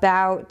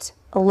about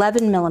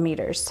 11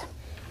 millimeters.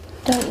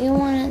 Don't you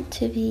want it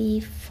to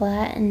be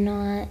flat and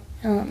not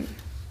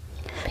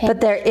But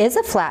there is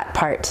a flat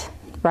part.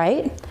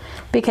 right?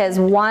 Because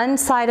one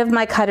side of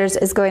my cutters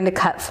is going to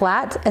cut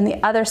flat and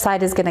the other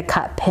side is going to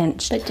cut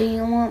pinched. But do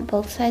you want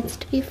both sides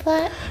to be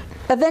flat?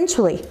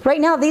 Eventually. Right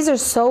now these are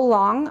so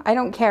long, I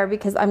don't care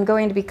because I'm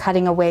going to be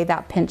cutting away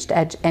that pinched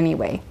edge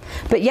anyway.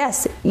 But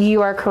yes,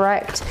 you are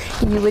correct.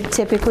 You would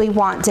typically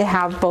want to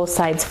have both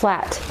sides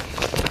flat.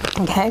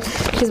 Okay?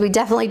 Because we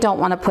definitely don't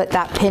want to put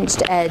that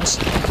pinched edge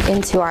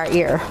into our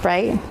ear,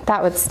 right?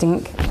 That would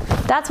stink.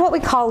 That's what we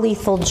call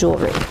lethal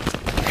jewelry.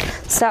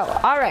 So,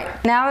 all right,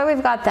 now that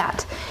we've got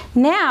that.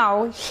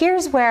 Now,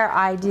 here's where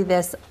I do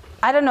this.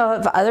 I don't know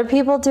if other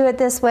people do it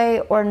this way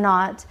or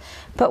not,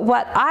 but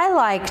what I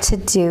like to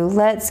do,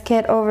 let's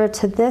get over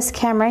to this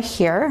camera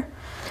here.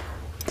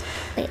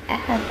 Wait, I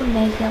have an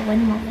idea,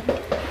 1 moment.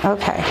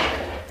 Okay.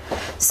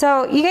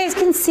 So you guys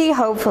can see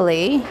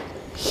hopefully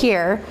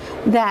here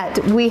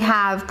that we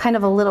have kind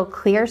of a little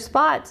clear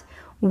spot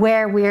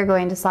where we are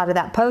going to solder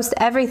that post.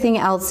 Everything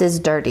else is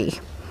dirty.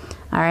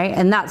 All right,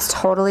 and that's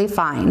totally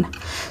fine.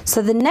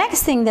 So the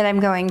next thing that I'm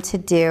going to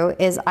do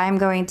is I'm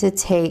going to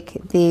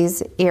take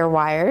these ear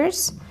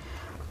wires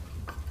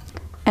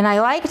and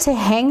I like to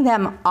hang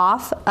them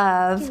off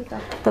of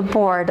the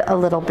board a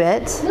little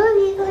bit. No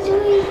lethal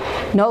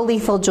jewelry. No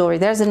lethal jewelry.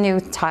 There's a new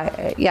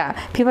type. Yeah,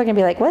 people are gonna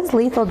be like, what's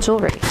lethal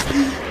jewelry?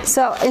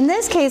 So in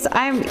this case,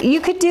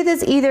 you could do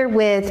this either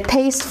with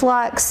paste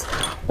flux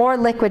or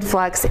liquid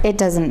flux. It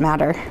doesn't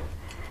matter.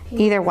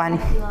 Either one.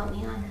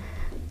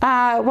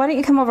 Why don't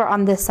you come over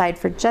on this side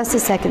for just a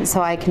second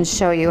so I can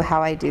show you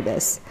how I do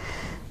this.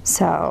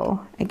 So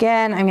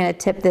again, I'm gonna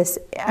tip this,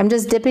 I'm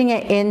just dipping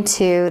it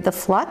into the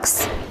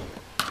flux.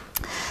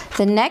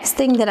 The next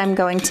thing that I'm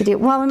going to do,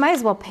 well, we might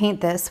as well paint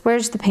this.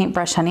 Where's the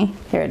paintbrush, honey?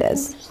 Here it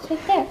is. Just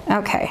right there.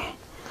 Okay.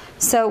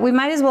 So we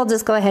might as well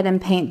just go ahead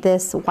and paint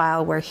this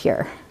while we're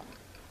here,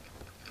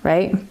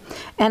 right?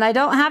 And I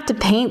don't have to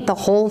paint the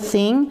whole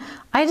thing.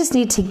 I just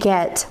need to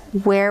get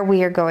where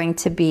we are going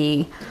to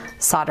be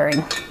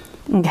soldering.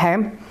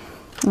 Okay,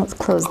 let's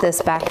close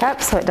this back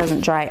up so it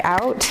doesn't dry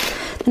out.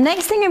 The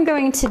next thing I'm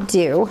going to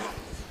do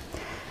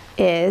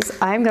is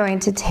I'm going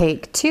to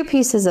take 2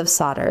 pieces of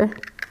solder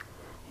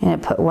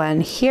and put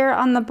one here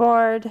on the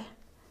board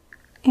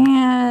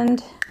and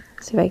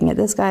see if I can get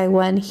this guy,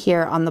 one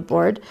here on the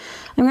board.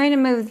 I'm going to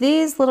move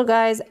these little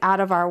guys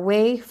out of our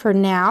way for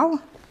now.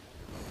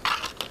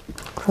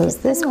 Close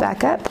this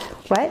back up.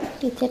 What?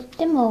 You tipped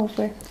them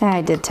over.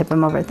 I did tip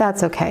him over.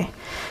 That's okay.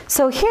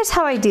 So here's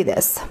how I do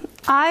this.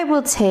 I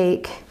will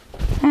take,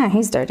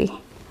 he's dirty.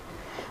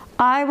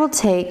 I will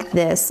take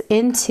this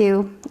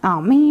into,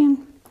 oh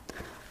man,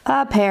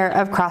 a pair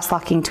of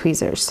cross-locking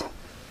tweezers.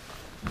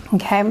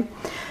 Okay?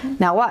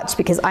 Now watch,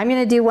 because I'm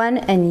going to do one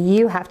and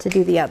you have to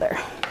do the other,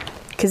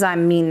 because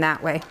I'm mean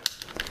that way.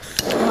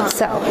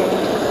 So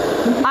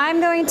I'm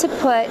going to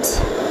put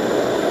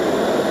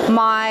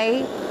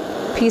my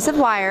piece of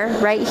wire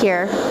right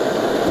here,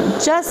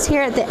 just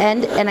here at the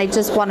end, and I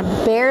just want to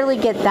barely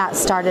get that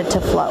started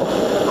to flow.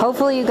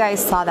 Hopefully you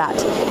guys saw that.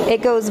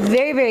 It goes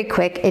very, very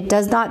quick. It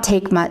does not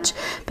take much,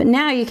 but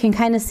now you can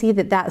kind of see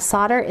that that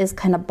solder is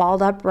kind of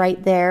balled up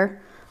right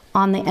there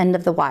on the end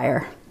of the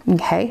wire.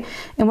 Okay,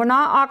 and we're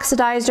not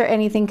oxidized or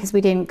anything because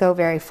we didn't go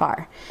very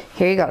far.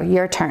 Here you go,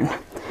 your turn.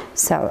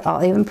 So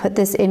I'll even put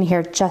this in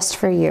here just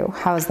for you.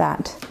 How's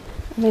that?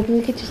 Maybe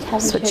we could just have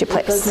Switch a shirt your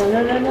that place. goes,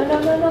 no, no, no,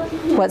 no, no, no,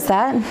 no. What's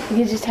that? We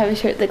could just have a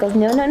shirt that goes,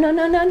 no, no, no,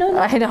 no, no, no.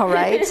 I know,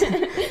 right?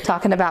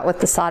 Talking about with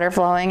the solder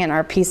flowing and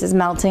our pieces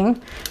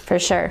melting, for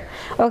sure.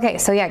 Okay,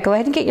 so yeah, go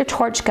ahead and get your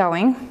torch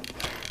going.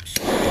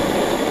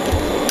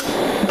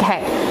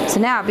 Okay, so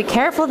now be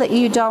careful that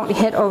you don't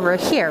hit over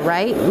here,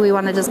 right? We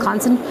want to just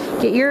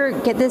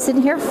get this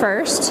in here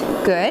first.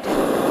 Good.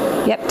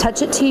 Yep,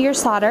 touch it to your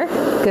solder.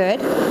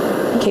 Good.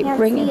 Okay,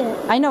 bring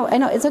it. I know,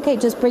 it's okay.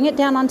 Just bring it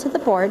down onto the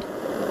board.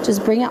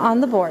 Just bring it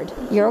on the board.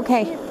 You're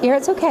okay. Here,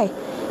 it's okay.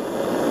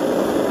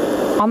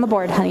 On the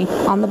board, honey.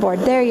 On the board.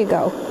 There you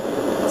go.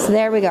 So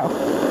there we go.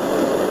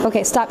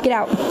 Okay, stop, get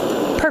out.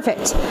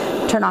 Perfect.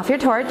 Turn off your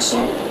torch.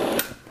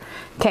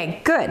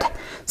 Okay, good.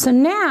 So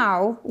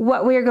now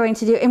what we're going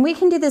to do, and we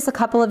can do this a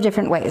couple of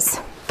different ways.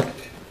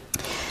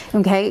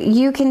 Okay,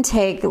 you can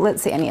take,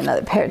 let's see, I need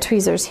another pair of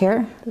tweezers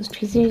here. Those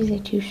tweezers are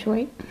too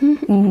short.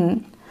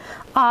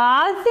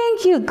 Aw,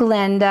 thank you,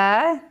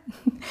 Glenda.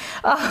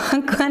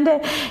 Oh,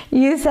 Glenda,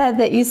 you said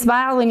that you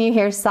smile when you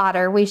hear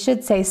solder. We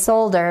should say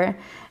solder,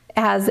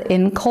 as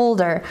in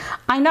colder.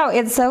 I know,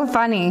 it's so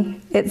funny.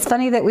 It's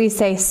funny that we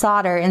say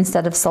solder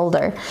instead of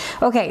solder.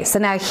 Okay, so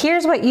now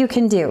here's what you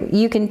can do.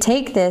 You can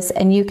take this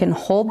and you can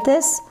hold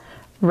this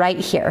right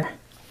here.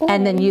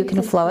 And then you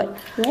can flow it.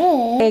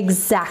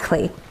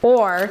 Exactly.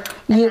 Or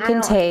you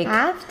can take.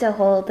 I don't have to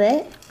hold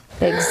it.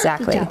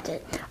 Exactly. You dropped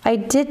it. I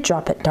did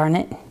drop it, darn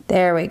it.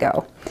 There we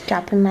go.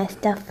 Dropping my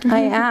stuff. I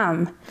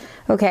am.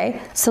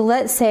 Okay, so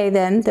let's say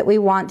then that we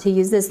want to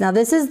use this. Now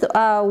this is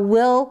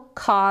Will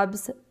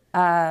Cobb's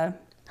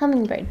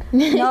Hummingbird.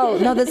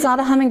 no, that's not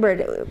a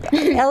hummingbird.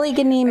 Ellie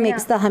Ganim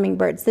makes the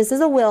hummingbirds. This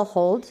is a Will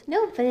hold.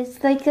 No, but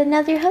it's like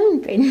another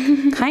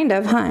hummingbird. Kind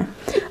of, huh?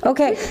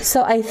 Okay,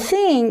 so I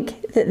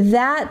think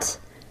that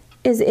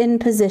is in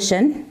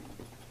position.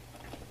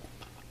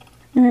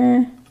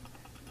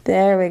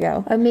 There we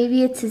go. Or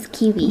maybe it's his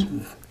kiwi.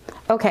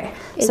 Okay,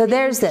 Is so it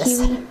there's this.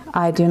 kiwi?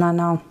 I do not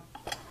know.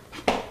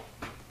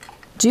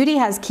 Judy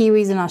has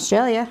kiwis in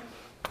Australia.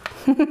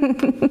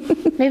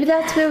 Maybe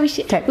that's where we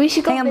should. Okay. We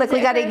should go. Hang on, look, we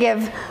visit gotta her.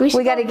 give.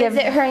 We gotta give.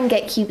 visit her and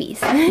get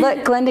kiwis. Look,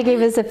 Glenda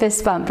gave us a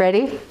fist bump.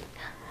 Ready?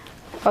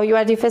 Oh, you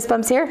want to do fist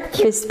bumps here?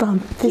 Fist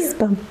bump, fist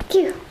bump,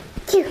 Cute,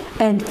 cute.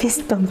 and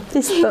fist bump,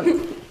 fist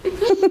bump.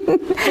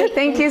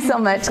 Thank you so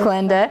much,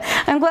 Glenda.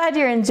 I'm glad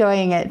you're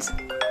enjoying it.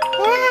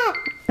 Ah,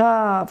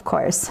 Oh, of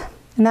course.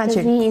 And that's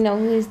Doesn't your. he know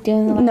who's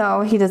doing the?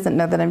 No, he doesn't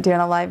know that I'm doing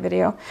a live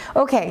video.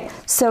 Okay,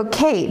 so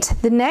Kate,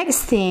 the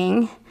next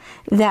thing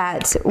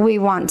that we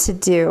want to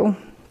do,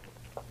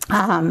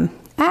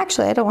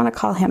 actually, I don't want to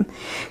call him.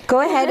 Go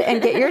ahead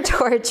and get your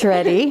torch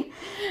ready.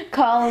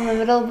 Call in the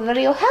middle of the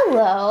video.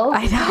 Hello.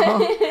 I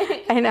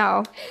know, I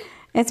know.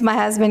 It's my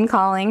husband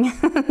calling.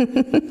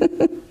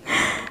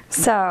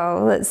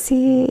 So let's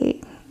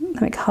see.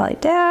 Let me call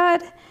it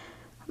Dad.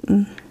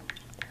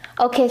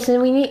 Okay,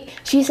 so we need.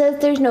 She says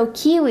there's no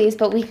kiwis,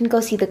 but we can go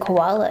see the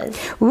koalas.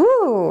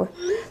 Ooh.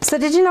 So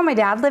did you know my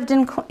dad lived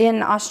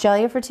in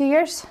Australia for 2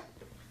 years?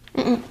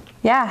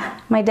 Yeah,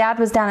 my dad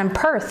was down in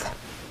Perth.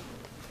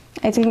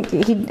 I think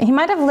he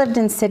might have lived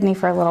in Sydney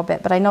for a little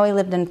bit, but I know he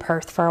lived in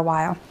Perth for a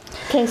while.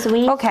 Okay, so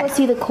we need Okay. to go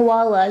see the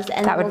koalas,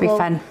 and That would be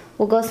fun.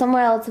 We'll go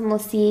somewhere else, and we'll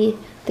see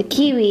the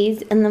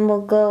kiwis, and then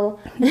we'll go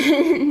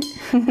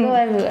go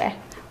everywhere.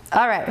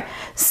 All right.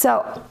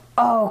 So,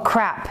 oh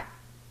crap.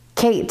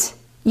 Kate,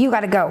 you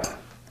gotta go.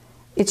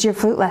 It's your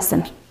flute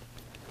lesson.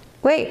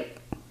 Wait.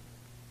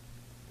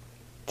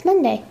 It's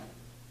Monday.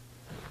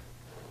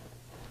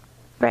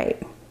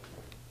 Right.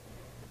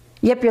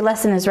 Yep, your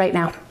lesson is right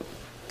now.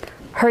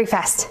 Hurry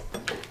fast.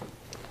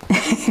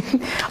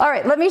 All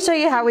right, let me show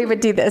you how we would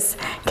do this.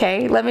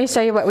 Okay, let me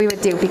show you what we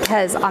would do,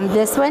 because on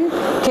this one,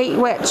 Kate,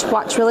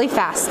 watch really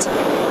fast.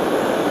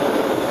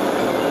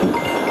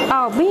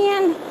 Oh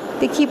man,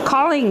 they keep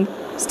calling.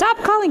 Stop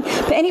calling.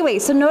 But anyway,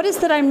 so notice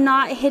that I'm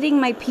not hitting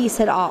my piece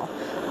at all.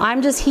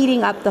 I'm just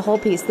heating up the whole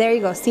piece. There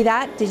you go. See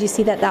that? Did you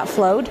see that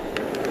flowed?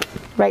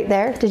 Right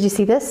there. Did you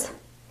see this?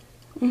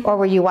 Or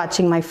were you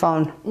watching my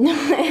phone?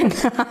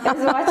 I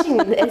was watching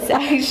this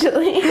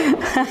actually.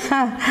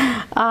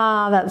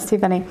 Oh, that's too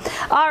funny.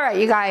 All right,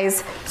 you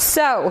guys.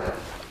 So,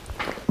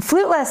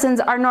 flute lessons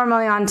are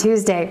normally on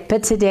Tuesday,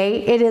 but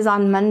today it is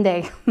on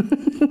Monday.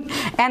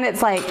 And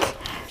it's like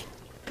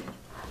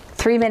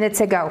 3 minutes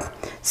ago.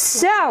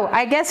 So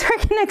I guess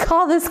we're gonna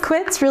call this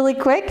quits really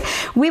quick.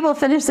 We will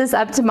finish this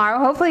up tomorrow.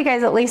 Hopefully you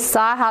guys at least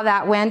saw how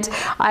that went.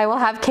 I will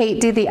have Kate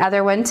do the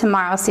other one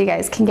tomorrow so you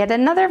guys can get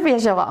another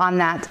visual on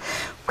that.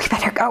 We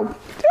better go.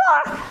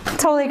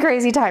 Totally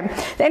crazy time.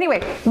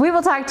 Anyway, we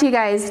will talk to you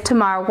guys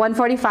tomorrow,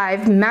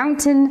 1:45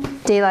 Mountain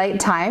Daylight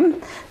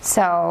Time.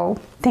 So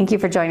thank you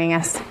for joining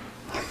us.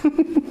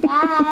 bye.